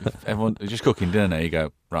out. Everyone is just cooking dinner now. You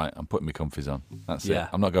go, right, I'm putting my comfies on. That's it.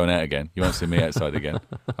 I'm not going out again. You won't see me outside again.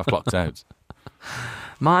 I've clocked out.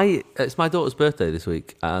 It's my daughter's birthday this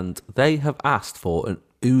week, and they have asked for an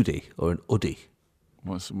oodie or an uddy.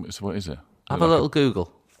 What is it? Have a little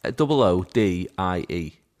Google. OODIE.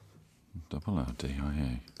 OODIE.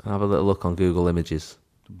 Have a little look on Google Images.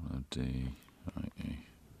 OODIE.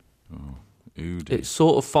 Oh, oodie. It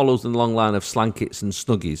sort of follows the long line of slankets and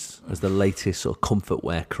snuggies as the latest sort of comfort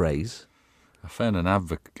wear craze. I found an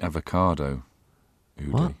avocado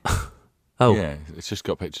oodie. What? Oh. Yeah, it's just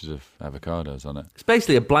got pictures of avocados on it. It's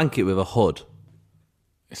basically a blanket with a hood.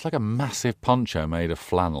 It's like a massive poncho made of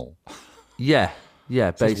flannel. Yeah,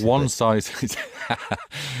 basically. It's one size.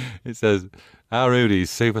 It says, our oodie's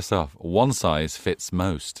super soft. One size fits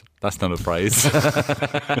most. That's not a phrase.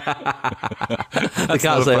 I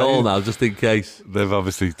can't say all now, just in case. They've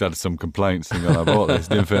obviously had some complaints and gone, I bought this,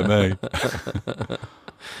 didn't fit me.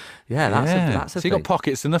 That's a so thing. you got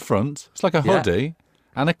pockets in the front. It's like a hoodie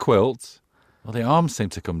and a quilt. Well, the arms seem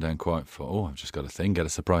to come down quite far. Oh, I've just got a thing. Get a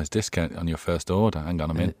surprise discount on your first order. Hang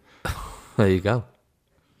on, I'm in. There you go.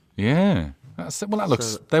 Yeah. That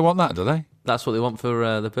looks... they want that, do they? That's what they want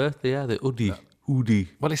for the birthday, the Oodie.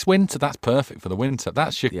 Well, it's winter. That's perfect for the winter.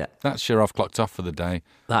 That's your I've clocked off for the day.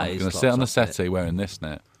 I'm going to sit on the settee wearing this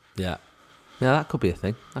now. Yeah. Yeah, that could be a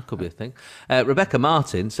thing. Rebecca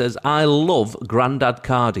Martin says, I love Grandad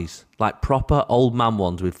cardies, like proper old man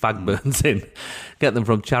ones with fag burns in. Get them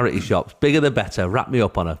from charity shops. Bigger the better. Wrap me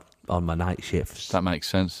up on my night shifts. That makes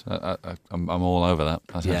sense. I'm all over that.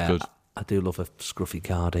 That sounds good. I do love a scruffy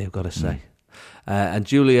cardie, I've got to say. And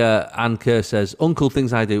Julia Ann Kerr says, uncle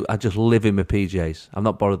things I do, I just live in my PJs. I'm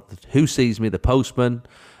not bothered who sees me, the postman,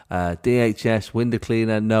 DHS, window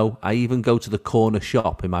cleaner. No, I even go to the corner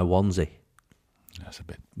shop in my onesie. That's a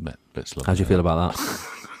bit slow. How do you feel about that?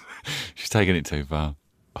 She's taking it too far.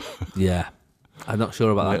 Yeah. I'm not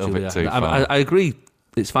sure about that, Julia. A little bit too far. I agree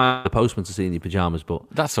it's fine for the postman to see in your pyjamas, but...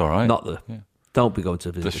 That's all right. Don't be going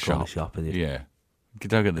to visit the corner shop. And yeah.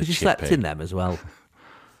 Don't get the because you slept in them as well.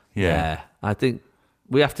 Yeah. I think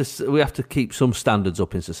we have to keep some standards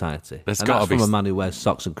up in society. There's got to be from a man who wears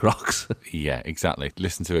socks and Crocs. Yeah, exactly.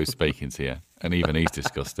 Listen to who's speaking to you, and even he's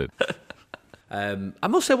disgusted. I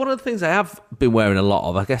must say, one of the things I have been wearing a lot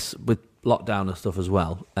of, I guess, with lockdown and stuff as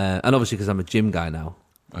well, and obviously because I'm a gym guy now.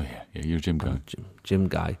 Oh yeah, you're a gym guy. Gym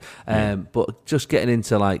guy. But just getting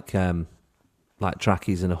into like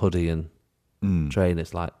trackies and a hoodie and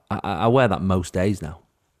trainers, like I wear that most days now.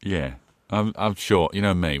 Yeah. I'm short. You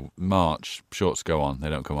know me. March, shorts go on. They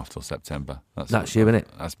don't come off till September. That's you, innit?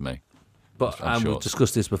 That's me. But we've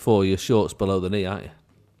discussed this before. You're shorts below the knee, aren't you?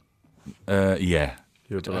 Yeah.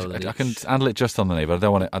 You're below the knee. I can handle it just on the knee, but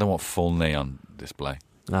I don't want full knee on display.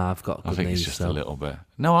 I've got good I think knees, it's just a little bit.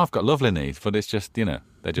 No, I've got lovely knees, but it's just they're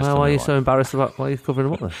just. Why are you so embarrassed about? Why are you covering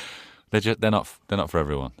them up then? They're not for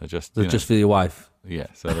everyone. They're just for your wife. Yeah,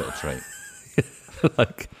 so a little trait.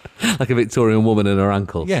 like a Victorian woman in her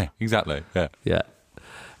ankles. Yeah, exactly. Yeah.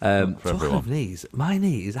 For everyone. Of knees, my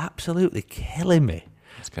knee is absolutely killing me.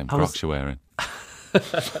 It's kind of Crocs you're wearing.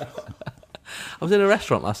 I was in a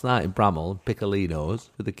restaurant last night in Bramall, Piccolinos,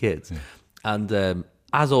 with the kids, and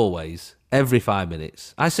as always, every 5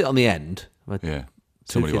 minutes, I sit on the end.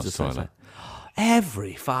 Somebody wants to toilet.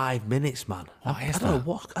 Every 5 minutes, man. I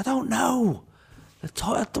don't know.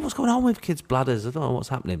 What's going on with kids' bladders? I don't know what's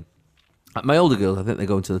happening. My older girls, I think they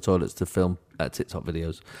go into the toilets to film TikTok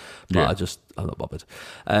videos, but I'm not bothered.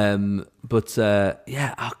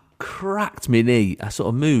 I cracked my knee. I sort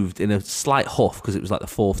of moved in a slight huff because it was like the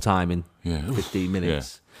fourth time in 15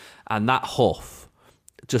 minutes. Yeah. And that huff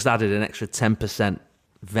just added an extra 10%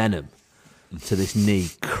 venom to this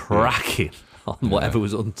knee cracking on whatever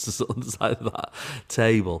was on the side of that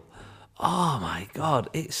table. Oh my God.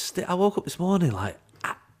 I woke up this morning like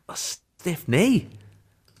a stiff knee.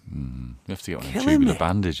 You have to get one of the tubular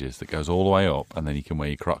bandages that goes all the way up, and then you can wear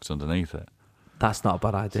your Crocs underneath it. That's not a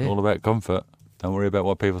bad idea. It's all about comfort. Don't worry about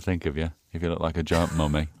what people think of you if you look like a giant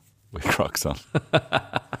mummy with Crocs on.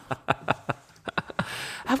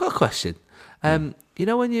 I've got a question. You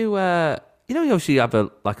know when you obviously have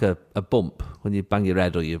a bump when you bang your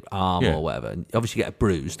head or your arm or whatever, and obviously you get a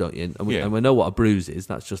bruise, don't you? And we know what a bruise is.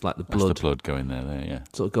 That's just like the blood. That's the blood going there, yeah.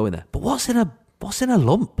 Sort of going there. But what's in a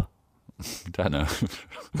lump? I don't know.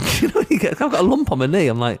 I've got a lump on my knee.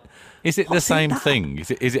 I'm like, is it the same thing?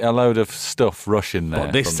 Is it a load of stuff rushing there?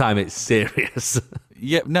 But this time it's serious.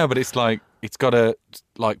 Yeah, no, but it's like it's got to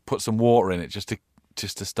like put some water in it just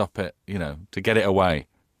to stop it, to get it away.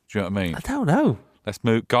 Do you know what I mean? I don't know. Let's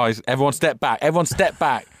move, guys. Everyone, step back. Everyone, step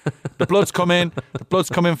back. The blood's coming. The blood's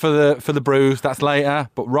coming for the bruise. That's later.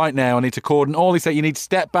 But right now, I need to cordon. All he said, you need to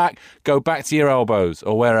step back, go back to your elbows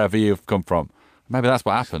or wherever you've come from. Maybe that's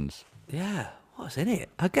what happens. Yeah, what's in it?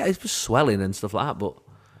 I get it's just swelling and stuff like that, but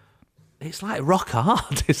it's like rock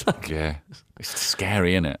hard. It's like it's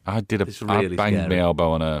scary, isn't it? I banged scary. my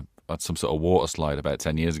elbow on some sort of water slide about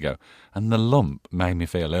 10 years ago, and the lump made me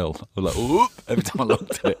feel ill. I was like, "Oop," every time I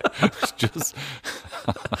looked at it. It was just.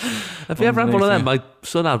 Have you ever had one of them? My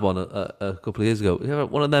son had one a couple of years ago. You ever had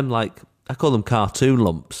one of them, like, I call them cartoon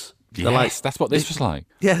lumps. Yes, that's what this was like.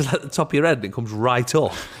 Yeah, it's like the top of your head and it comes right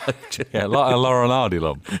up. Yeah, like a Laurel and Hardy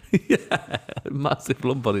lump. Yeah, massive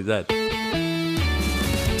lump on his head.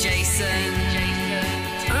 Jason.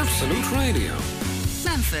 Absolute Radio,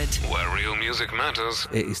 Manford. where real music matters.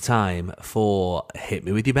 It is time for Hit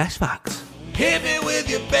Me With Your Best Facts. Hit me with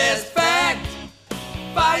your best fact.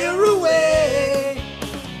 Fire away.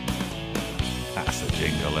 That's a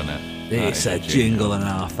jingle, isn't it? It's a jingle and a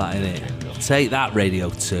half, that, isn't it? Take that, Radio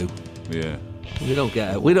 2. Yeah. We don't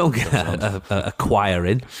get a choir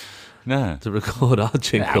in No. to record our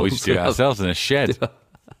jingles. Yeah, we just do it ourselves in a shed.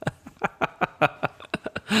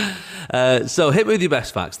 So, Hit Me With Your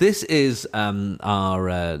Best Facts. This is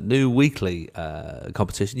our new weekly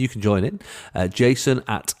competition. You can join in. Jason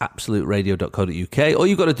at absoluteradio.co.uk. All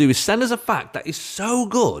you've got to do is send us a fact that is so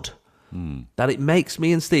good that it makes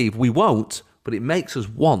me and Steve, we won't, but it makes us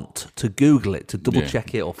want to Google it, to double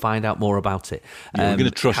check it or find out more about it. We're going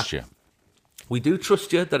to trust you. We do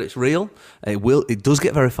trust you that it's real. It does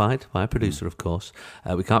get verified by a producer, of course.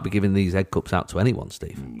 We can't be giving these egg cups out to anyone,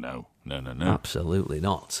 Steve. No. Absolutely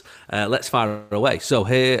not. Let's fire away. So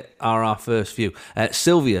here are our first few.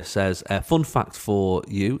 Sylvia says, fun fact for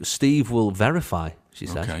you, Steve will verify, she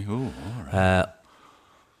says. Okay, all right.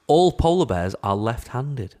 All polar bears are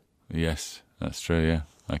left-handed. Yes, that's true, yeah.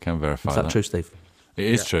 I can verify Is that true, Steve? It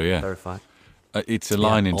is true, yeah. Verify. It's a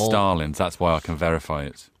line in all- Starlings, that's why I can verify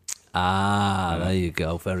it. There you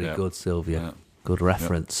go. Very good, Sylvia. Yeah. Good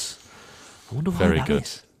reference. I wonder why Very that good.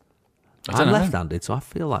 is. I don't I'm know. left-handed, so I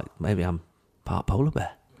feel like maybe I'm part polar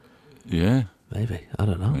bear. Yeah, Maybe. I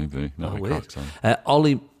don't know. maybe. Not with weird. Crocs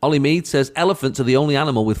on. Ollie Mead says, elephants are the only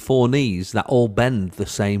animal with 4 knees that all bend the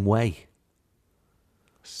same way.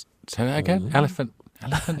 Say that again? Elephant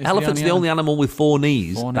is Elephant's the only animal with 4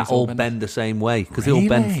 knees Four that knees all all bend- bend the same way, because they all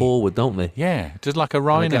bend Really? forward, don't they? Yeah, just like a guess-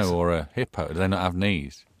 rhino or a hippo. Do they not have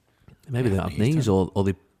knees? Maybe they don't have knees, or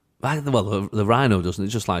they... Well, the rhino doesn't.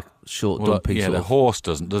 It's just like short, Well, dumpy yeah, sort the of... horse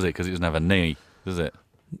doesn't, does it? Because it doesn't have a knee, does it?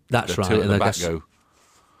 That's The right. two at And the I back guess go.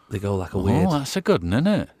 they go like a weird... Oh, that's a good one, isn't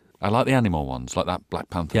it? I like the animal ones, like that Black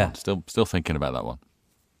Panther Yeah. one. Still thinking about that one.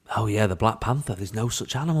 Oh, yeah, the Black Panther. There's no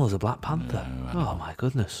such animal as a Black Panther. Oh, my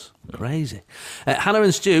goodness. Crazy. Hannah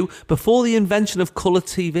and Stu, before the invention of colour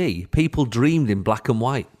TV, people dreamed in black and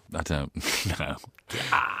white. I don't. No.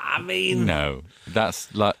 I mean... No.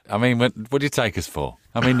 That's like. I mean, what do you take us for?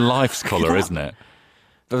 I mean, life's colour, isn't it?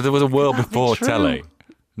 There was a world that be before true? telly.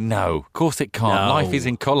 No, of course it can't. No. Life is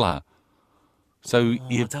in colour. So I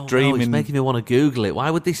you're don't know. It's dreaming making me want to Google it. Why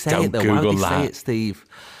would they say Don't it, though? Why would Google they say that. it, Steve?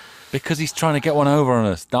 because he's trying to get one over on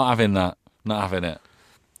us. Not having that. Not having it.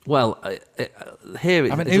 Well, here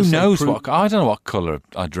it I mean, it who does say knows pro- what? I don't know what colour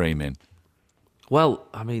I dream in. Well,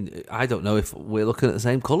 I mean, I don't know if we're looking at the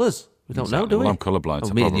same colours. We don't know, Exactly. do we? Well, I'm colourblind, Oh,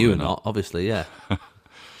 so me and you are probably not, obviously, yeah.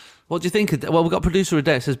 What do you think? Well, we've got producer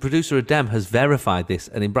Adem. It says producer Adem has verified this,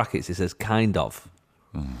 and in brackets it says kind of.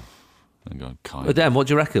 I'm going kind of. Adem, what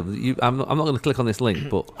do you reckon? I'm not going to click on this link,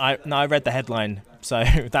 but I read the headline, so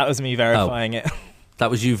that was me verifying it. that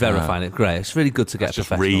was you verifying it. Great. It's really good to get That's a just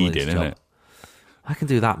professional in reading, this isn't job. it? I can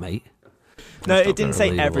do that, mate. No, That's it didn't not say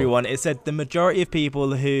believable. everyone. It said the majority of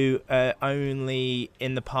people who only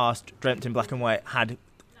in the past dreamt in black and white had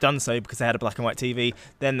done so because they had a black and white TV.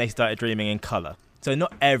 Then they started dreaming in colour. So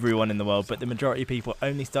not everyone in the world, but the majority of people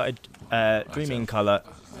only started dreaming in colour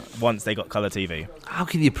once they got colour TV. How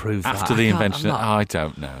can you prove that? After I the can't- invention, I'm not- I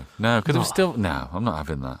don't know. No, because I'm still. No, I'm not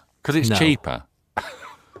having that. Because it's No. cheaper.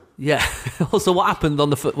 Yeah. Also, what happened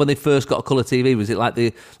on when they first got a colour TV? Was it like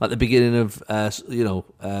the beginning of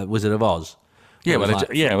Wizard of Oz? Yeah, It was well, like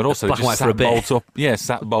but also black and white just for a sat bit. bolt up. Yeah,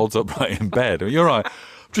 sat bolt upright in bed. You're right.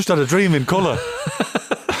 Just had a dream in colour.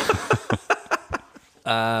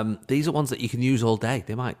 These are ones that you can use all day.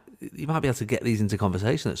 You might be able to get these into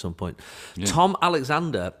conversation at some point. Tom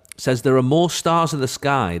Alexander says there are more stars in the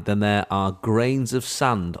sky than there are grains of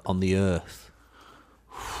sand on the earth.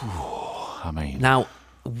 I mean, Now,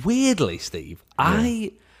 weirdly, Steve,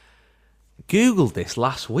 I Googled this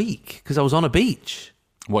last week because I was on a beach.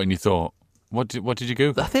 What, and you thought? What did you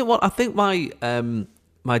Google? I think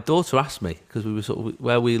my daughter asked me because we were sort of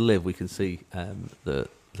where we live. We can see the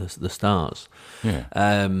stars. Yeah.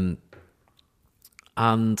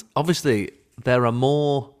 And obviously there's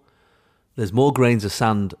more grains of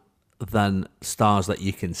sand than stars that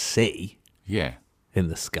you can see. Yeah. In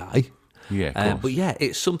the sky. Yeah. Of course. But yeah,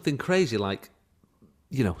 it's something crazy like,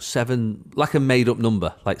 7, like a made up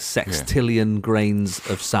number, like sextillion grains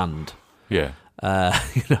of sand. Yeah.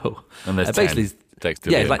 And there's basically 10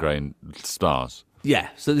 sextillion grain stars. Yeah,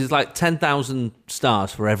 so there's like 10,000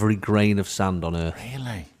 stars for every grain of sand on Earth.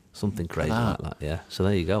 Really? Something crazy like that, yeah. So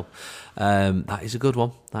there you go. That is a good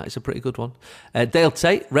one. That is a pretty good one. Dale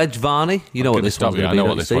Tate, Reg Varney. You know what this one's going to be. I know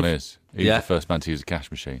what this Steve? one is. He was the first man to use a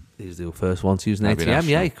cash machine. He was the first one to use an ATM.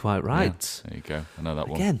 Yeah, quite right. Yeah, there you go. I know that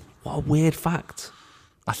one. Again, what a weird fact.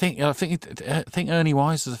 I think Ernie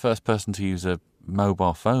Wise is the first person to use a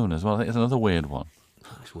mobile phone as well. I think it's another weird one.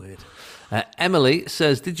 That's weird. Emily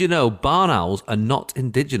says, did you know barn owls are not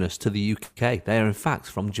indigenous to the UK? They are, in fact,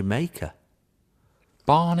 from Jamaica.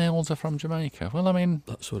 Barn owls are from Jamaica? Well, I mean...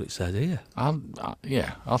 That's what it says here. I'll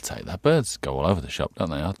take that. Birds go all over the shop, don't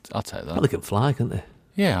they? I'll take that. Well, they can fly, can't they?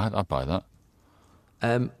 Yeah, I'd buy that.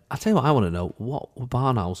 I'll tell you what I want to know. What were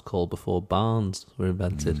barn owls called before barns were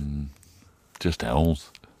invented? Just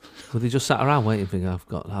owls. Were they just sat around waiting, thinking, I've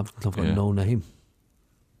got no name?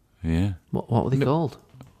 Yeah. What were they called?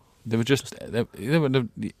 They were just they were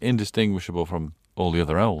indistinguishable from all the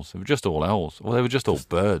other owls. They were just all owls. Well, they were just all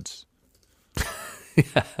birds.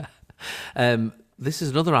 Yeah. This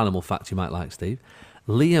is another animal fact you might like, Steve.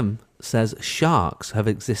 Liam says sharks have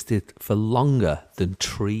existed for longer than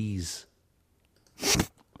trees.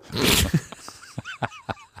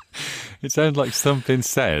 It sounds like something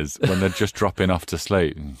says when they're just dropping off to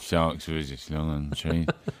sleep. Sharks have existed longer than trees.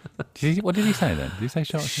 What did he say then? Did he say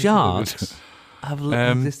sharks? Sharks have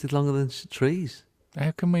existed longer than trees.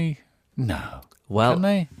 How can we? No. Well, can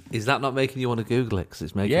they? Is that not making you want to Google it? Because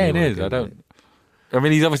it's making it me is. I don't. I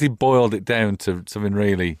mean, he's obviously boiled it down to something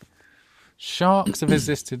really. Sharks have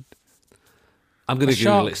existed. I'm going to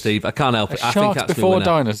Google it, Steve. I can't help it. I think Sharks actually before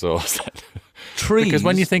dinosaurs. Trees. Because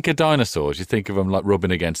when you think of dinosaurs, you think of them like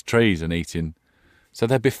rubbing against trees and eating. So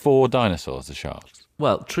they're before dinosaurs, the sharks.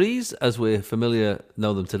 Well, trees, as we're familiar,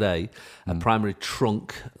 know them today, a primary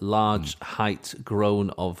trunk, large height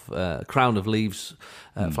grown of crown of leaves,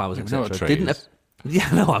 flowers, etc. I'm just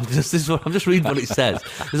reading what it says.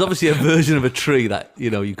 There's obviously a version of a tree that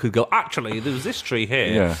you could go. Actually, there was this tree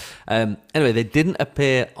here. Yeah. Anyway, they didn't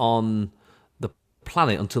appear on the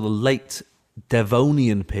planet until the late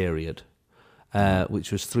Devonian period.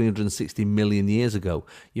 Which was 360 million years ago.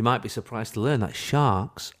 You might be surprised to learn that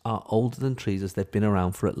sharks are older than trees as they've been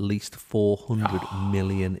around for at least 400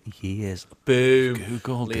 million years. Boom. You've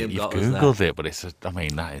Googled it, but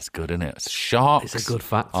that is good, isn't it? Sharks it's a good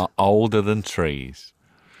fact. Are older than trees.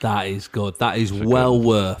 That is good. That is well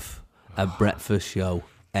worth a breakfast show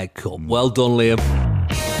egg cup. Well done, Liam.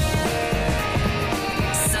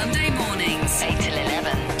 Sunday mornings, 8 till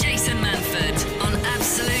 11. Jason Manford on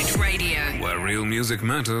Absolute Radio. Where real music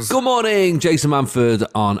matters. Good morning, Jason Manford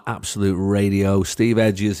on Absolute Radio. Steve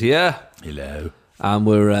Edge is here. Hello. And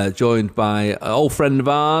we're joined by an old friend of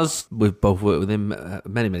ours. We've both worked with him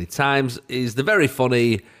many, many times. Is the very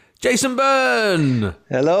funny Jason Byrne.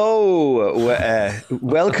 Hello.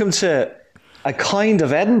 Welcome to a kind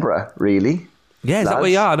of Edinburgh, really. Yeah, is that where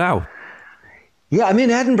you are now? Yeah, I'm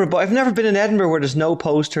in Edinburgh, but I've never been in Edinburgh where there's no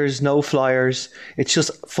posters, no flyers. It's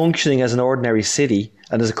just functioning as an ordinary city,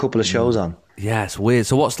 and there's a couple of shows on. Yeah, it's weird.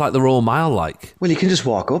 So what's like the Royal Mile like? Well, you can just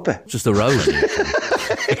walk up it. Just a road.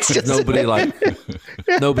 It's just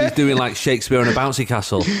nobody's doing like Shakespeare on a bouncy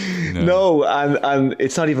castle. No, and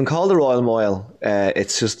it's not even called the Royal Mile.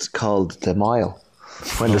 It's just called the Mile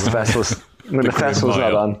when the festivals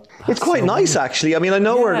are on. It's quite nice, actually. I mean, I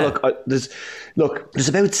know where there's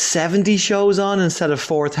about 70 shows on instead of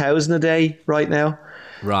 4,000 a day right now.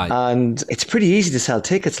 Right, and it's pretty easy to sell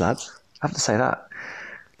tickets, lads. I have to say that.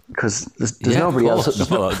 Because there's nobody else. There's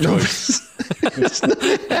not a lot of choice.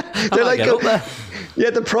 They're like,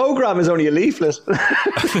 the program is only a leaflet.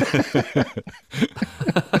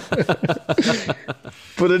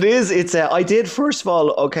 But it is. It's. I did first of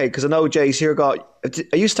all. Okay, because I know Jace.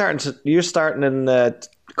 You're starting in a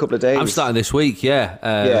couple of days. I'm starting this week.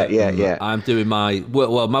 Yeah. Yeah. I'm doing my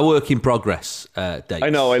work in progress dates. I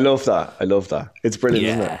know. I love that. It's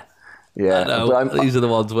brilliant, isn't it? Yeah. I know. These are the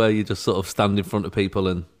ones where you just sort of stand in front of people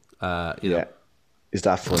and. Yeah. Is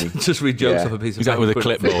that funny? Just read jokes off a piece of paper. Is that with a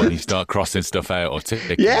clipboard and you start crossing stuff out or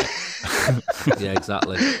ticking? Yeah. Yeah,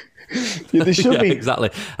 exactly. Yeah, they should Yeah, be. exactly.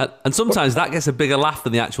 And sometimes that gets a bigger laugh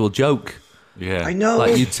than the actual joke. Yeah. I know.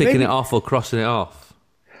 Like you ticking Maybe- it off or crossing it off.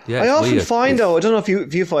 Yeah, I it's often weird. find, though, I don't know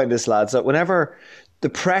if you find this, lads, that whenever the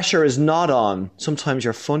pressure is not on, sometimes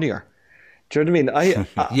you're funnier. Do you know what I mean?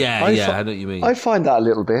 Yeah, I know what you mean. I find that a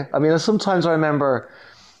little bit. I mean, sometimes I remember,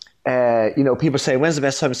 people say, when's the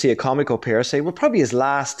best time to see a comic up here? I say, well, probably his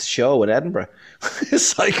last show in Edinburgh.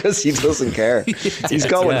 It's like, because he doesn't care. He's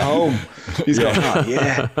going home. He's going, oh,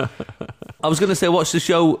 yeah. I was going to say, what's the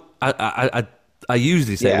show? I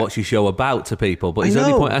usually say, what's your show about to people? But is there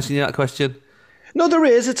any point asking you that question? No, there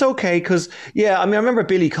is. It's okay because, I mean, I remember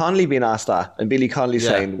Billy Connolly being asked that, and Billy Connolly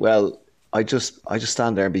saying, well, I just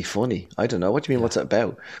stand there and be funny. I don't know. What do you mean? What's it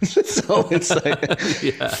about? So it's like,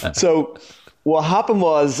 So what happened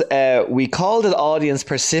was we called it audience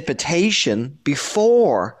precipitation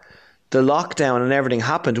before the lockdown and everything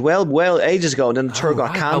happened. Well, ages ago, and then the tour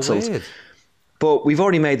got cancelled. But we've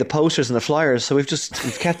already made the posters and the flyers, so we've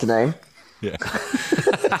kept the name. Yeah.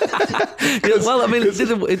 Well, I mean, it did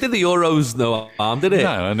the Euros no harm, did it?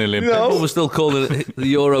 No, only Olympics. People were still calling it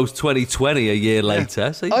the Euros 2020 a year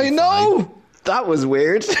later. So I know. That was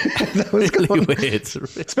weird. That was really weird.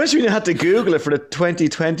 Especially when you had to Google it for the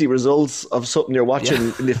 2020 results of something you're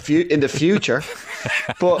watching in the future.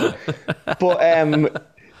 But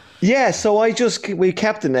so we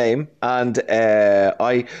kept the name, and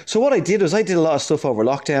so what I did was I did a lot of stuff over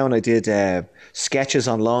lockdown. I did sketches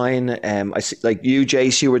online. I see, like you,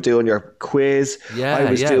 Jace, you were doing your quiz.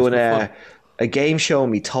 I was doing a game show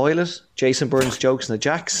in my toilet, Jason Byrne's Jokes and the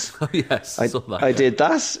Jacks. Oh, yes, I did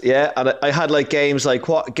that, and I had like games like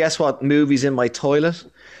guess what movie's in my toilet,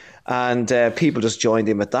 and people just joined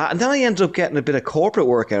in with that, and then I ended up getting a bit of corporate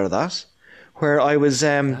work out of that, where I was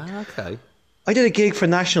okay. I did a gig for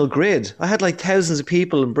National Grid. I had like thousands of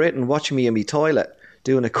people in Britain watching me in my toilet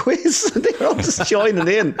doing a quiz. They were all just joining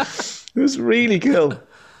in. It was really cool.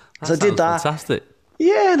 So I did that. Fantastic.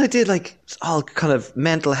 Yeah, and I did like all kind of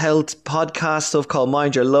mental health podcast stuff called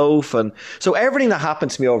Mind Your Loaf, and so everything that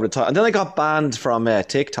happened to me over the time. And then I got banned from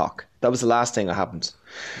TikTok. That was the last thing that happened.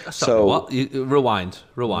 So what? Rewind.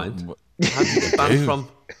 How did you get banned from?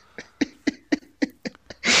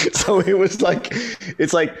 So it's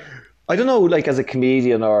like. I don't know, like as a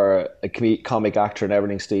comedian or a comic actor and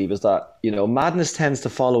everything, Steve, is that, madness tends to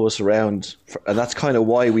follow us around, and that's kind of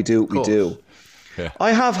why we do what we do. Yeah.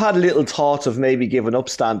 I have had a little thought of maybe giving up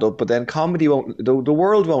stand-up, but then comedy won't, the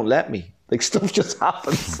world won't let me. Like, stuff just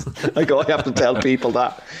happens. I have to tell people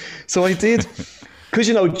that. So I did, because,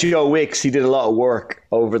 Joe Wicks, he did a lot of work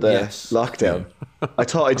over the lockdown. I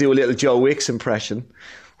thought I'd do a little Joe Wicks impression,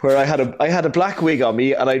 where I had a black wig on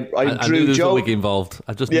me, and I drew knew Joe. A wig involved.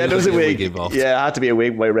 There was a wig involved. Yeah, it had to be a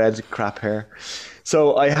wig. My red crap hair.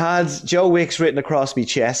 So I had Joe Wicks written across my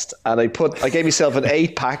chest, and I gave myself an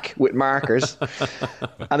 8-pack with markers,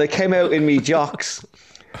 and it came out in me jocks.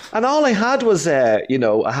 And all I had was, I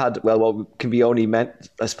had what can be only meant,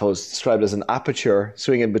 I suppose, described as an aperture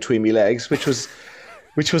swinging between my legs, which was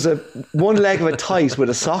one leg of a tight with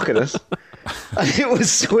a sock in it. And it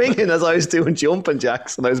was swinging as I was doing jumping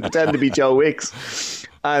jacks, and I was pretending to be Joe Wicks.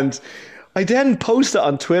 And I then posted it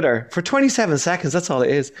on Twitter for 27 seconds. That's all it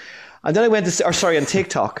is. And then I went to on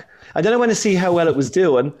TikTok. And then I went to see how well it was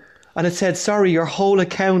doing, and it said, "Sorry, your whole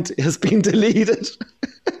account has been deleted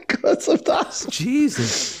because of that."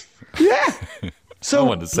 Jesus. Yeah. So I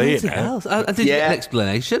want to see it. Did you get an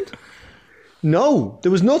explanation? No,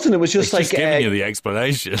 there was nothing. It was just Just giving you the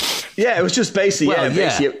explanation. Yeah, it was just basically.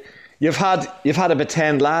 Basically, You've had a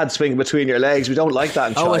pretend lad swinging between your legs. We don't like that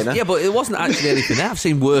in China. Yeah, but it wasn't actually anything. I've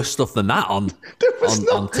seen worse stuff than that on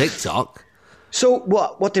TikTok. So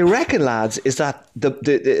what they reckon, lads, is that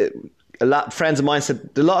friends of mine said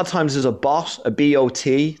a lot of times there's a bot, a BOT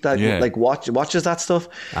that watches that stuff,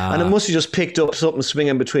 and it must have just picked up something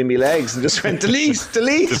swinging between my legs and just went delete.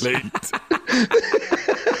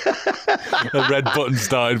 A red button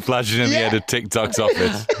started flashing in the head of TikTok's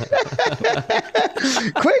office.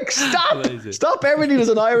 Quick, stop everything. There's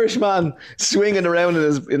an Irish man swinging around in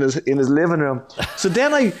his living room. So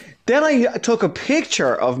then I took a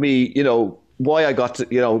picture of me, why I got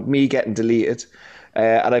to, me getting deleted,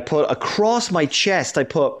 and I put across my chest, I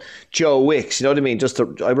put Joe Wicks, you know what I mean,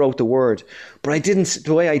 I wrote the word, but I didn't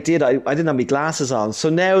have my glasses on, so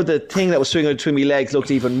now the thing that was swinging between my legs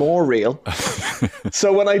looked even more real.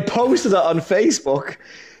 So when I posted it on Facebook,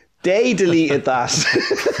 they deleted that.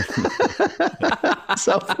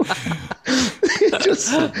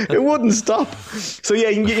 It wouldn't stop. So yeah,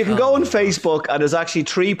 you can go on Facebook, and there's actually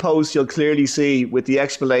 3 posts you'll clearly see with the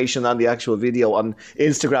explanation and the actual video on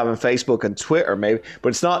Instagram and Facebook and Twitter, maybe. But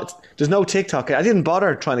it's not. There's no TikTok. I didn't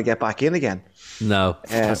bother trying to get back in again. No,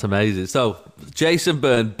 that's amazing. So, Jason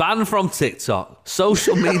Byrne, banned from TikTok,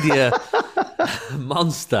 social media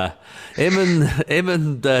monster. Him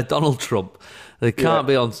and Donald Trump, they can't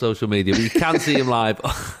be on social media, but you can see him live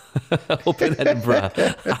up in Edinburgh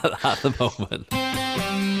at the moment.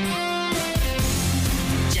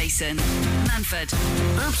 Jason Manford,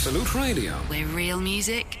 Absolute Radio. where real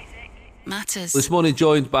music matters. This morning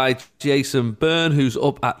joined by Jason Byrne, who's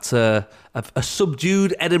up at a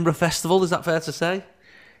subdued Edinburgh festival, is that fair to say?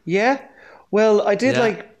 Yeah. Well, I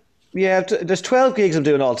did there's 12 gigs I'm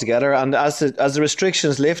doing altogether, and as the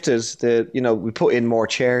restrictions lifted, we put in more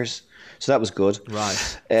chairs, so that was good.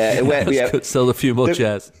 Right. Still a few more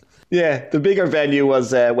chairs. Yeah, the bigger venue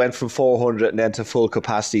went from 400 and then to full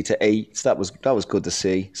capacity to 8. So that was good to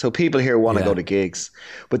see. So people here want to go to gigs,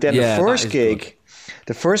 but then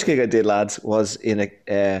the first gig I did, lads, was in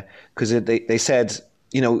a because they said,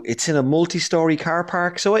 it's in a multi-story car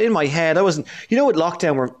park. So in my head, I wasn't. With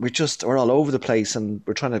lockdown, we're all over the place and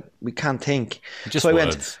we can't think. Just so I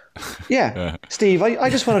words. went, yeah, Steve, I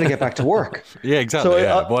just wanted to get back to work. Yeah, exactly.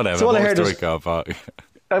 So, whatever. So all I heard multi-story was, car park.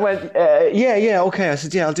 I went, yeah, okay. I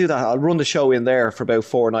said, yeah, I'll do that. I'll run the show in there for about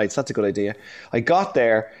 4 nights. That's a good idea. I got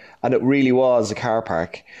there, and it really was a car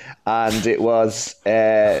park, and it was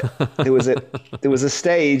there was a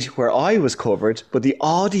stage where I was covered, but the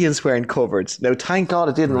audience weren't covered. Now, thank God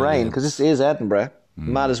it didn't rain, because this is Edinburgh,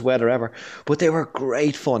 maddest weather ever. But they were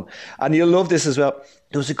great fun, and you'll love this as well.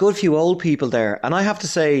 There was a good few old people there, and I have to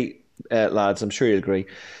say, lads, I'm sure you'll agree.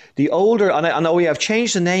 The older, and I know I've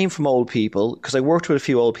changed the name from old people because I worked with a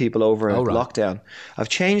few old people over lockdown. I've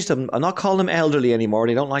changed them. I'm not calling them elderly anymore.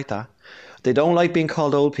 They don't like that. They don't like being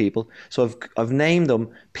called old people. So I've named them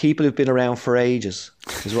people who've been around for ages,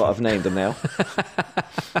 is what I've named them now.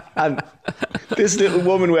 And this little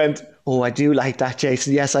woman went, "Oh, I do like that,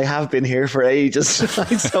 Jason. Yes, I have been here for ages."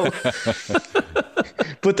 So,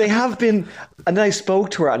 but they have been, and then I spoke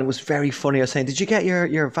to her, and it was very funny. I was saying, "Did you get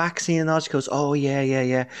your vaccine?" And all? She goes, "Oh,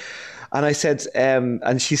 yeah." And I said,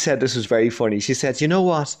 and she said, this was very funny. She said, "You know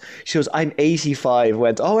what?" She goes, "I'm 85. I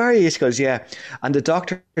went, "Oh, are you?" She goes, "Yeah." And the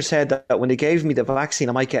doctor said that when they gave me the vaccine,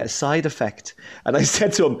 I might get a side effect. And I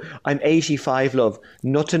said to him, "I'm 85, love.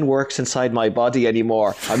 Nothing works inside my body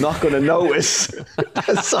anymore. I'm not going to notice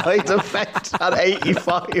a side effect at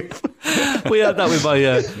 85. We had that with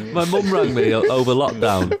my mum rang me over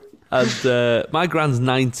lockdown, and my grand's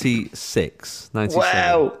 96, 97.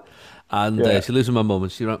 Wow. And she lives with my mum,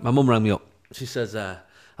 and my mum rang me up. She says, "I'm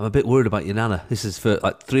a bit worried about your nana. This is for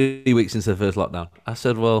 3 weeks since the first lockdown." I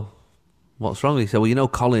said, "Well, what's wrong?" He said, "Well,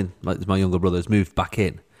 Colin, my younger brother, has moved back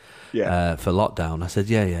in for lockdown." I said,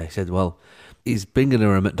 yeah. He said, "Well, he's bringing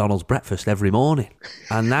her a McDonald's breakfast every morning,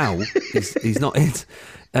 and now he's not in."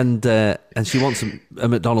 And she wants a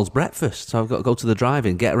McDonald's breakfast, so I've got to go to the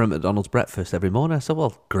drive-in, get her a McDonald's breakfast every morning. I said,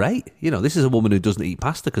 "Well, great. This is a woman who doesn't eat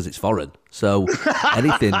pasta because it's foreign. So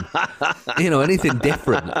anything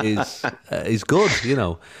different is good.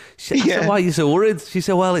 I said, "Why are you so worried?" She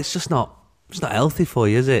said, "Well, it's not healthy for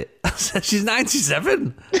you, is it?" I said, "She's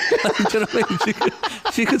 97. Do you know what I mean?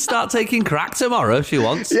 She could start taking crack tomorrow if she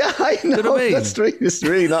wants." Yeah, I know. Do you know what I mean? It's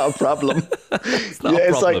really not a problem. It's not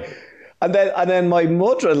a problem. And then my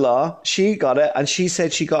mother-in-law, she got it, and she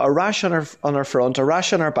said she got a rash on her front, a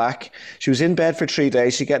rash on her back. She was in bed for 3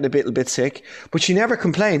 days. She getting a little bit sick, but she never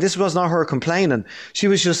complained. This was not her complaining. She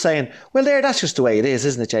was just saying, "Well, that's just the way it is,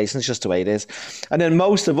 isn't it, Jason? It's just the way it is." And then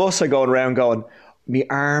most of us are going around going, "My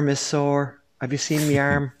arm is sore. Have you seen my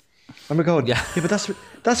arm?" And we're going, yeah, but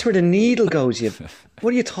that's where the needle goes.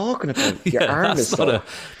 What are you talking about? Your arm is sore.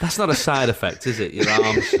 That's not a side effect, is it? Your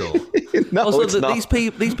arm's sore. No, also, it's not.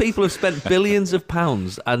 These people have spent billions of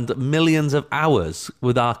pounds and millions of hours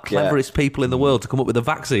with our cleverest people in the world to come up with a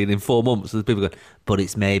vaccine in 4 months. And people go, "But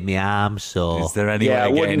it's made my arm sore." Is there any way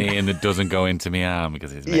of getting it in that doesn't go into my arm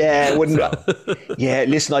because it's made it wouldn't. Yeah,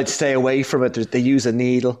 listen, I'd stay away from it. They use a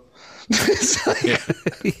needle.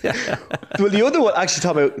 Well, the other one actually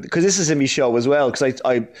talking about, because this is in my show as well, because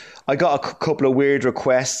I got a couple of weird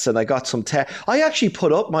requests, and I got some I actually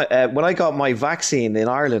put up my when I got my vaccine in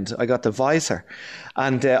Ireland, I got the visor,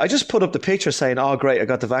 and I just put up the picture saying, "Oh, great, I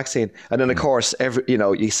got the vaccine." And then of course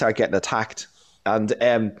you start getting attacked And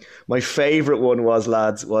my favourite one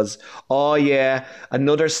was, oh yeah,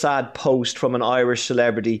 another sad post from an Irish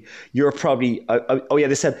celebrity. You're probably,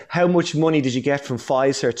 they said, how much money did you get from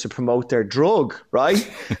Pfizer to promote their drug,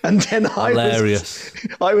 right? And then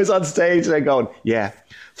I was on stage and I'm going, yeah,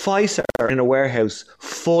 Pfizer in a warehouse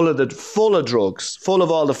full of drugs, full of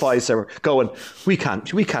all the Pfizer, going, we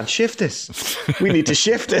can't shift this. We need to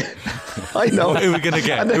shift it. I know. Who are we going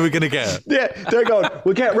to get? Yeah, they're going,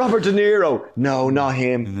 we'll get Robert De Niro. No, not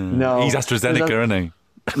him. No. He's AstraZeneca, isn't he?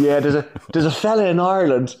 Yeah, there's a fella in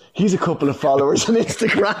Ireland. He's a couple of followers on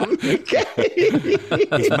Instagram.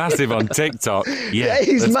 He's massive on TikTok. Yeah,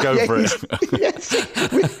 let's go for it. Yes.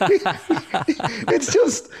 It's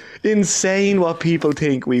just insane what people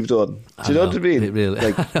think we've done. Do you know what I mean? It really,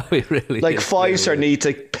 it really like is. Pfizer need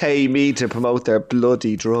to pay me to promote their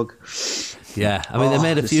bloody drug. Yeah, I mean, they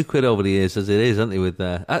made a few quid over the years, as it is, haven't they? With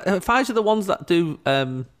Pfizer, the ones that do.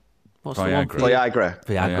 What's Viagra. The one?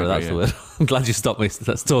 Viagra, that's the word. I'm glad you stopped me.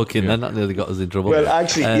 That's talking. Then that nearly got us in trouble. Well,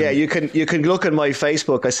 actually, you can look at my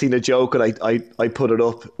Facebook. I seen a joke and I put it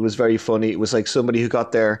up. It was very funny. It was like somebody who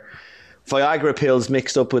got their Viagra pills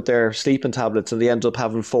mixed up with their sleeping tablets, and they end up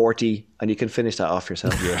having 40. And you can finish that off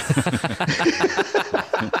yourself. Yeah.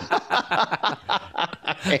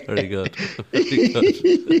 Very good.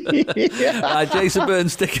 Very good. Jason Byrne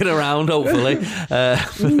sticking around, hopefully,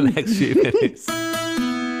 for the next few minutes.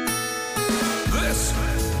 This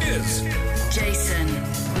is Jason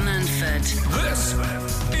Manford. This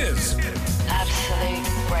is Absolute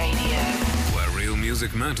Radio. where real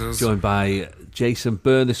music matters. Joined by Jason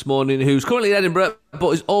Byrne this morning, who's currently in Edinburgh, but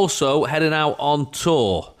is also heading out on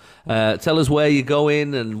tour. Tell us where you're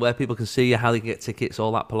going and where people can see you, how they can get tickets,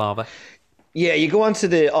 all that palaver. Yeah, you go onto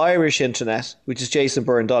the Irish internet, which is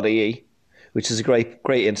jasonbyrne.ie, which is a great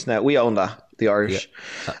internet. We own that, the Irish.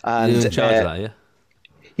 Yeah. And You're in charge of that, yeah?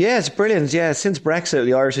 Yeah, it's brilliant. Yeah, since Brexit,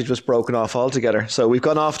 the Irish have just broken off altogether. So we've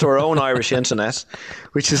gone off to our own Irish internet,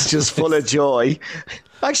 which is just full of joy.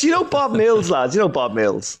 Actually, you know Bob Mills, lads? You know Bob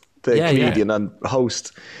Mills, the comedian and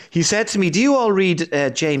host. He said to me, do you all read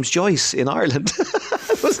James Joyce in Ireland?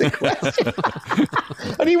 That was a question.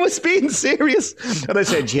 And he was being serious. And I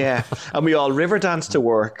said, yeah. And we all river danced to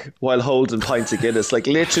work while holding pints of Guinness. Like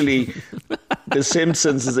literally, The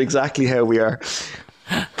Simpsons is exactly how we are.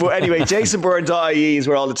 But anyway, jasonbyrne.ie is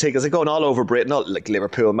where all the tickets are going all over Britain, all, like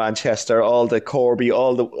Liverpool, Manchester, all the Corby,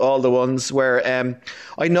 all the ones where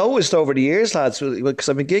I noticed over the years, lads, because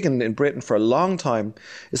I've been gigging in Britain for a long time,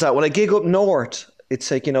 is that when I gig up north,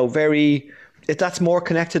 it's like, that's more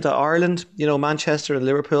connected to Ireland, Manchester and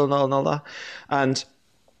Liverpool and all that. And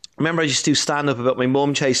I remember I used to do stand-up about my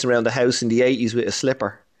mum chasing around the house in the 80s with a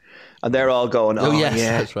slipper. And they're all going, oh yes,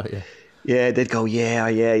 yeah. That's right, yeah. Yeah, they'd go,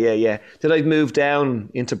 yeah. Then I'd move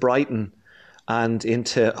down into Brighton and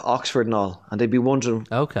into Oxford and all, and they'd be wondering,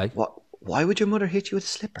 okay, why would your mother hit you with a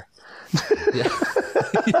slipper?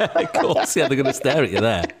 Yeah, of course. Yeah, they're going to stare at you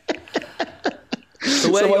there.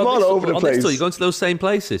 So I'm all over the place. You're going to those same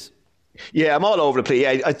places? Yeah, I'm all over the place.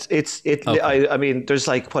 Yeah, okay. I mean, there's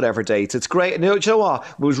like whatever dates. It's great. Do you know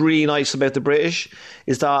what was really nice about the British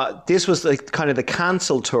is that this was like kind of the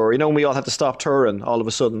cancelled tour. When we all had to stop touring all of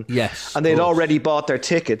a sudden. Yes. And they'd already bought their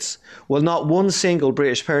tickets. Well, not one single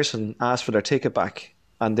British person asked for their ticket back,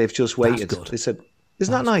 and they've just waited. They said,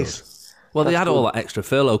 "Isn't that nice?" Good. Well, they had all that extra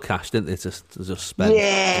furlough cash, didn't they, to just spend?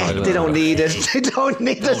 Yeah, they don't need it. They don't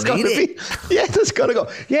need it. There's got to be. Yeah, there's got to go.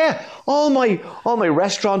 Yeah, all my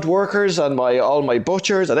restaurant workers and all my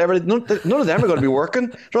butchers and everything. None of them are going to be working.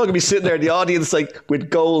 They're all going to be sitting there in the audience like with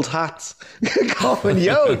gold hats, going,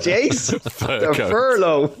 "Yo, Jace, the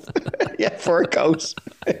furlough." Yeah, fur coats.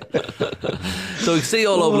 So you see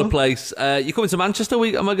all over the place. You coming to Manchester?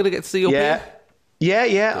 Am I going to get to see you up here?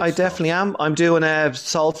 Yeah, I definitely am. I'm doing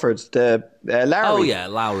Salford, the Lowry. Oh yeah,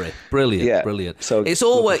 Lowry, brilliant. So it's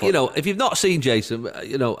always, if you've not seen Jason,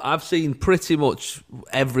 I've seen pretty much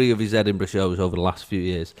every of his Edinburgh shows over the last few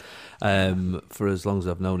years, for as long as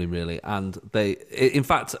I've known him, really. And in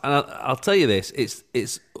fact, I'll tell you this: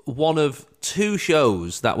 it's one of two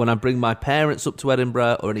shows that when I bring my parents up to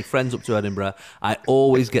Edinburgh or any friends up to Edinburgh, I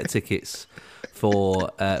always get tickets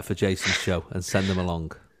for Jason's show and send them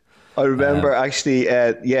along. I remember actually,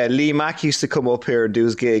 Lee Mack used to come up here and do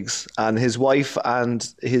his gigs, and his wife and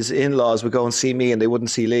his in-laws would go and see me, and they wouldn't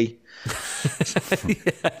see Lee.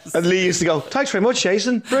 Yes. And Lee used to go, "Thanks very much,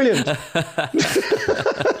 Jason. Brilliant."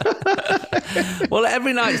 Well,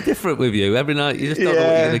 every night's different with you. Every night you just don't know what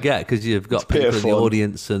you're going to get because you've got people in the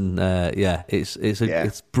audience, and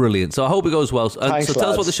it's brilliant. So I hope it goes well. Thanks, so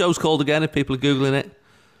tell us what the show's called again if people are Googling it.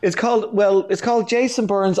 It's called Jason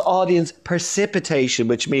Byrne's Audience Precipitation,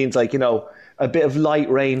 which means a bit of light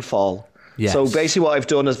rainfall. Yes. So basically what I've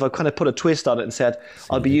done is I've kind of put a twist on it and said,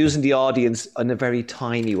 I'll be using the audience in a very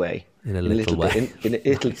tiny way. In a little way.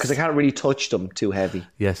 Because I can't really touch them too heavy.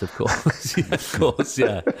 Yes, of course. Yeah, of course,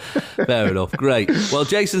 yeah. Fair enough. Great. Well,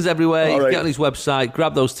 Jason's everywhere. All right. Get on his website,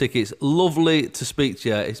 grab those tickets. Lovely to speak to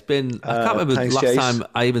you. It's been, I can't remember thanks, last Jace. time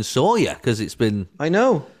I even saw you, because it's been... I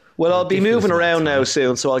know. Well, I'll be ridiculous moving amount of around now time.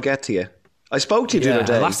 soon, so I'll get to you. I spoke to you the other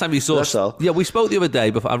day. Last time you saw That's all. Yeah, we spoke the other day.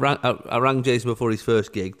 Before I rang Jason before his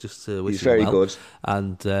first gig, just to wish He's him very well. good.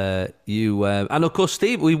 And you, and of course,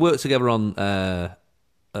 Steve, we worked together on The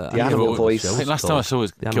Animal Voice. I think last time I saw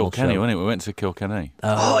was The Animal Kilkenny, Show. wasn't it? We went to Kilkenny.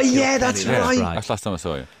 Oh, yeah, that's Kilkenny, right. That's last time I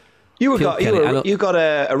saw you. You Kilkenny. got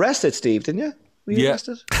arrested, Steve, didn't you? Were you Yeah.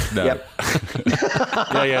 arrested? No. Yep.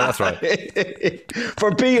 Yeah, that's right. For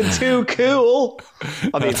being too cool.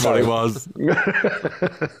 I mean, That's what sorry. it was.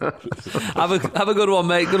 Have a good one,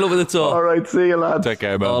 mate. Good luck with the tour. All right, see you, lads. Take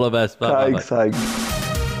care, man. All the best. Bye. Thanks.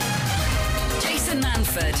 Jason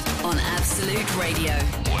Manford on Absolute Radio.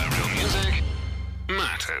 Where real music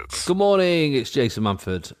matters. Good morning. It's Jason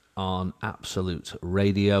Manford on Absolute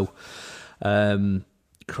Radio.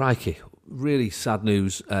 Crikey. Really sad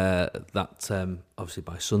news that obviously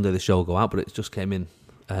by Sunday the show will go out, but it just came in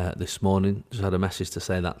this morning. Just had a message to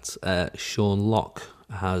say that Sean Locke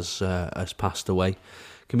has passed away.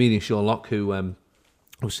 Comedian Sean Locke, who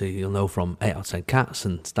obviously you'll know from 8 out of 10 Cats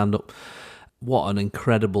and stand up. What an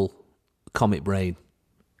incredible comic brain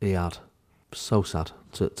he had. So sad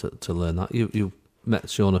to learn that. You met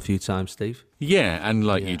Sean a few times, Steve. Yeah, and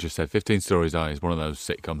like you just said, 15 Stories Eye is one of those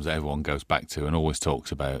sitcoms that everyone goes back to and always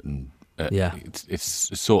talks about, and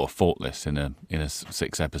it's sort of faultless in a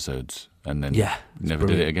 6 episodes, and then never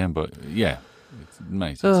did it again. But yeah, it's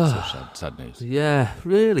amazing. It's such sad news. Yeah,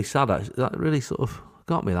 really sad. That really sort of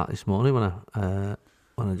got me that this morning when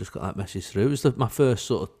I just got that message through. It was my first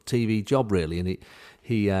sort of TV job really, and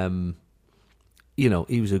he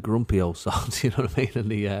was a grumpy old sod, you know what I mean?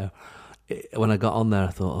 And when I got on there,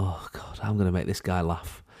 I thought, oh God, I'm going to make this guy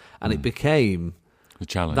laugh, and it became the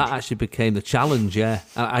challenge. That actually became the challenge. Yeah,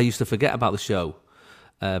 and I used to forget about the show,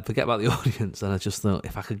 forget about the audience, and I just thought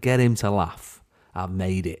if I could get him to laugh, I've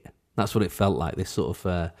made it. That's what it felt like. This sort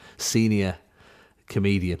of senior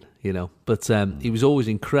comedian, you know. But he was always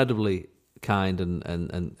incredibly kind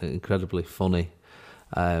and incredibly funny.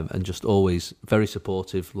 And just always very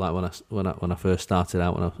supportive. Like when I first started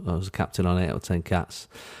out, when I was a captain on 8 out of 10 Cats,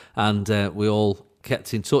 and we all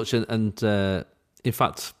kept in touch. And in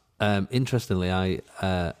fact, interestingly, I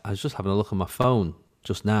was just having a look on my phone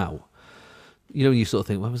just now. You know, you sort of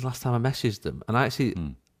think, when was the last time I messaged them? And I actually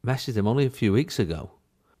messaged him only a few weeks ago.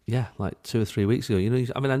 Yeah, like 2 or 3 weeks ago. You know,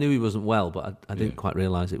 I mean, I knew he wasn't well, but I didn't quite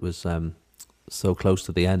realise it was so close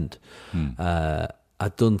to the end.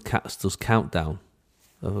 I'd done Cats Does Countdown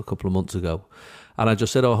a couple of months ago, and I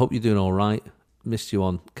just said, I hope you're doing all right. Missed you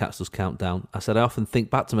on Cats Does Countdown. I said, I often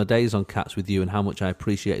think back to my days on Cats with you and how much I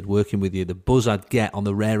appreciated working with you, the buzz I'd get on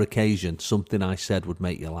the rare occasion something I said would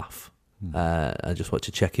make you laugh. I just want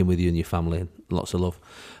to check in with you and your family, and lots of love,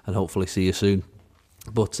 and hopefully see you soon.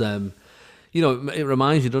 But you know, it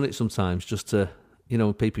reminds you, doesn't it, sometimes, just to, you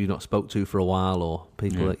know, people you've not spoke to for a while, or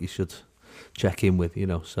people that you should check in with, you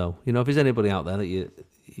know. So, you know, if there's anybody out there that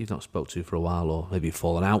you've not spoke to for a while, or maybe you've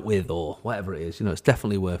fallen out with, or whatever it is, you know, it's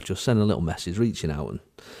definitely worth just sending a little message, reaching out and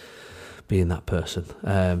being that person.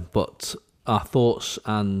 But our thoughts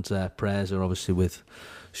and prayers are obviously with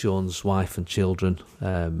Sean's wife and children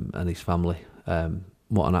and his family.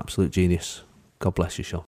 What an absolute genius. God bless you, Sean.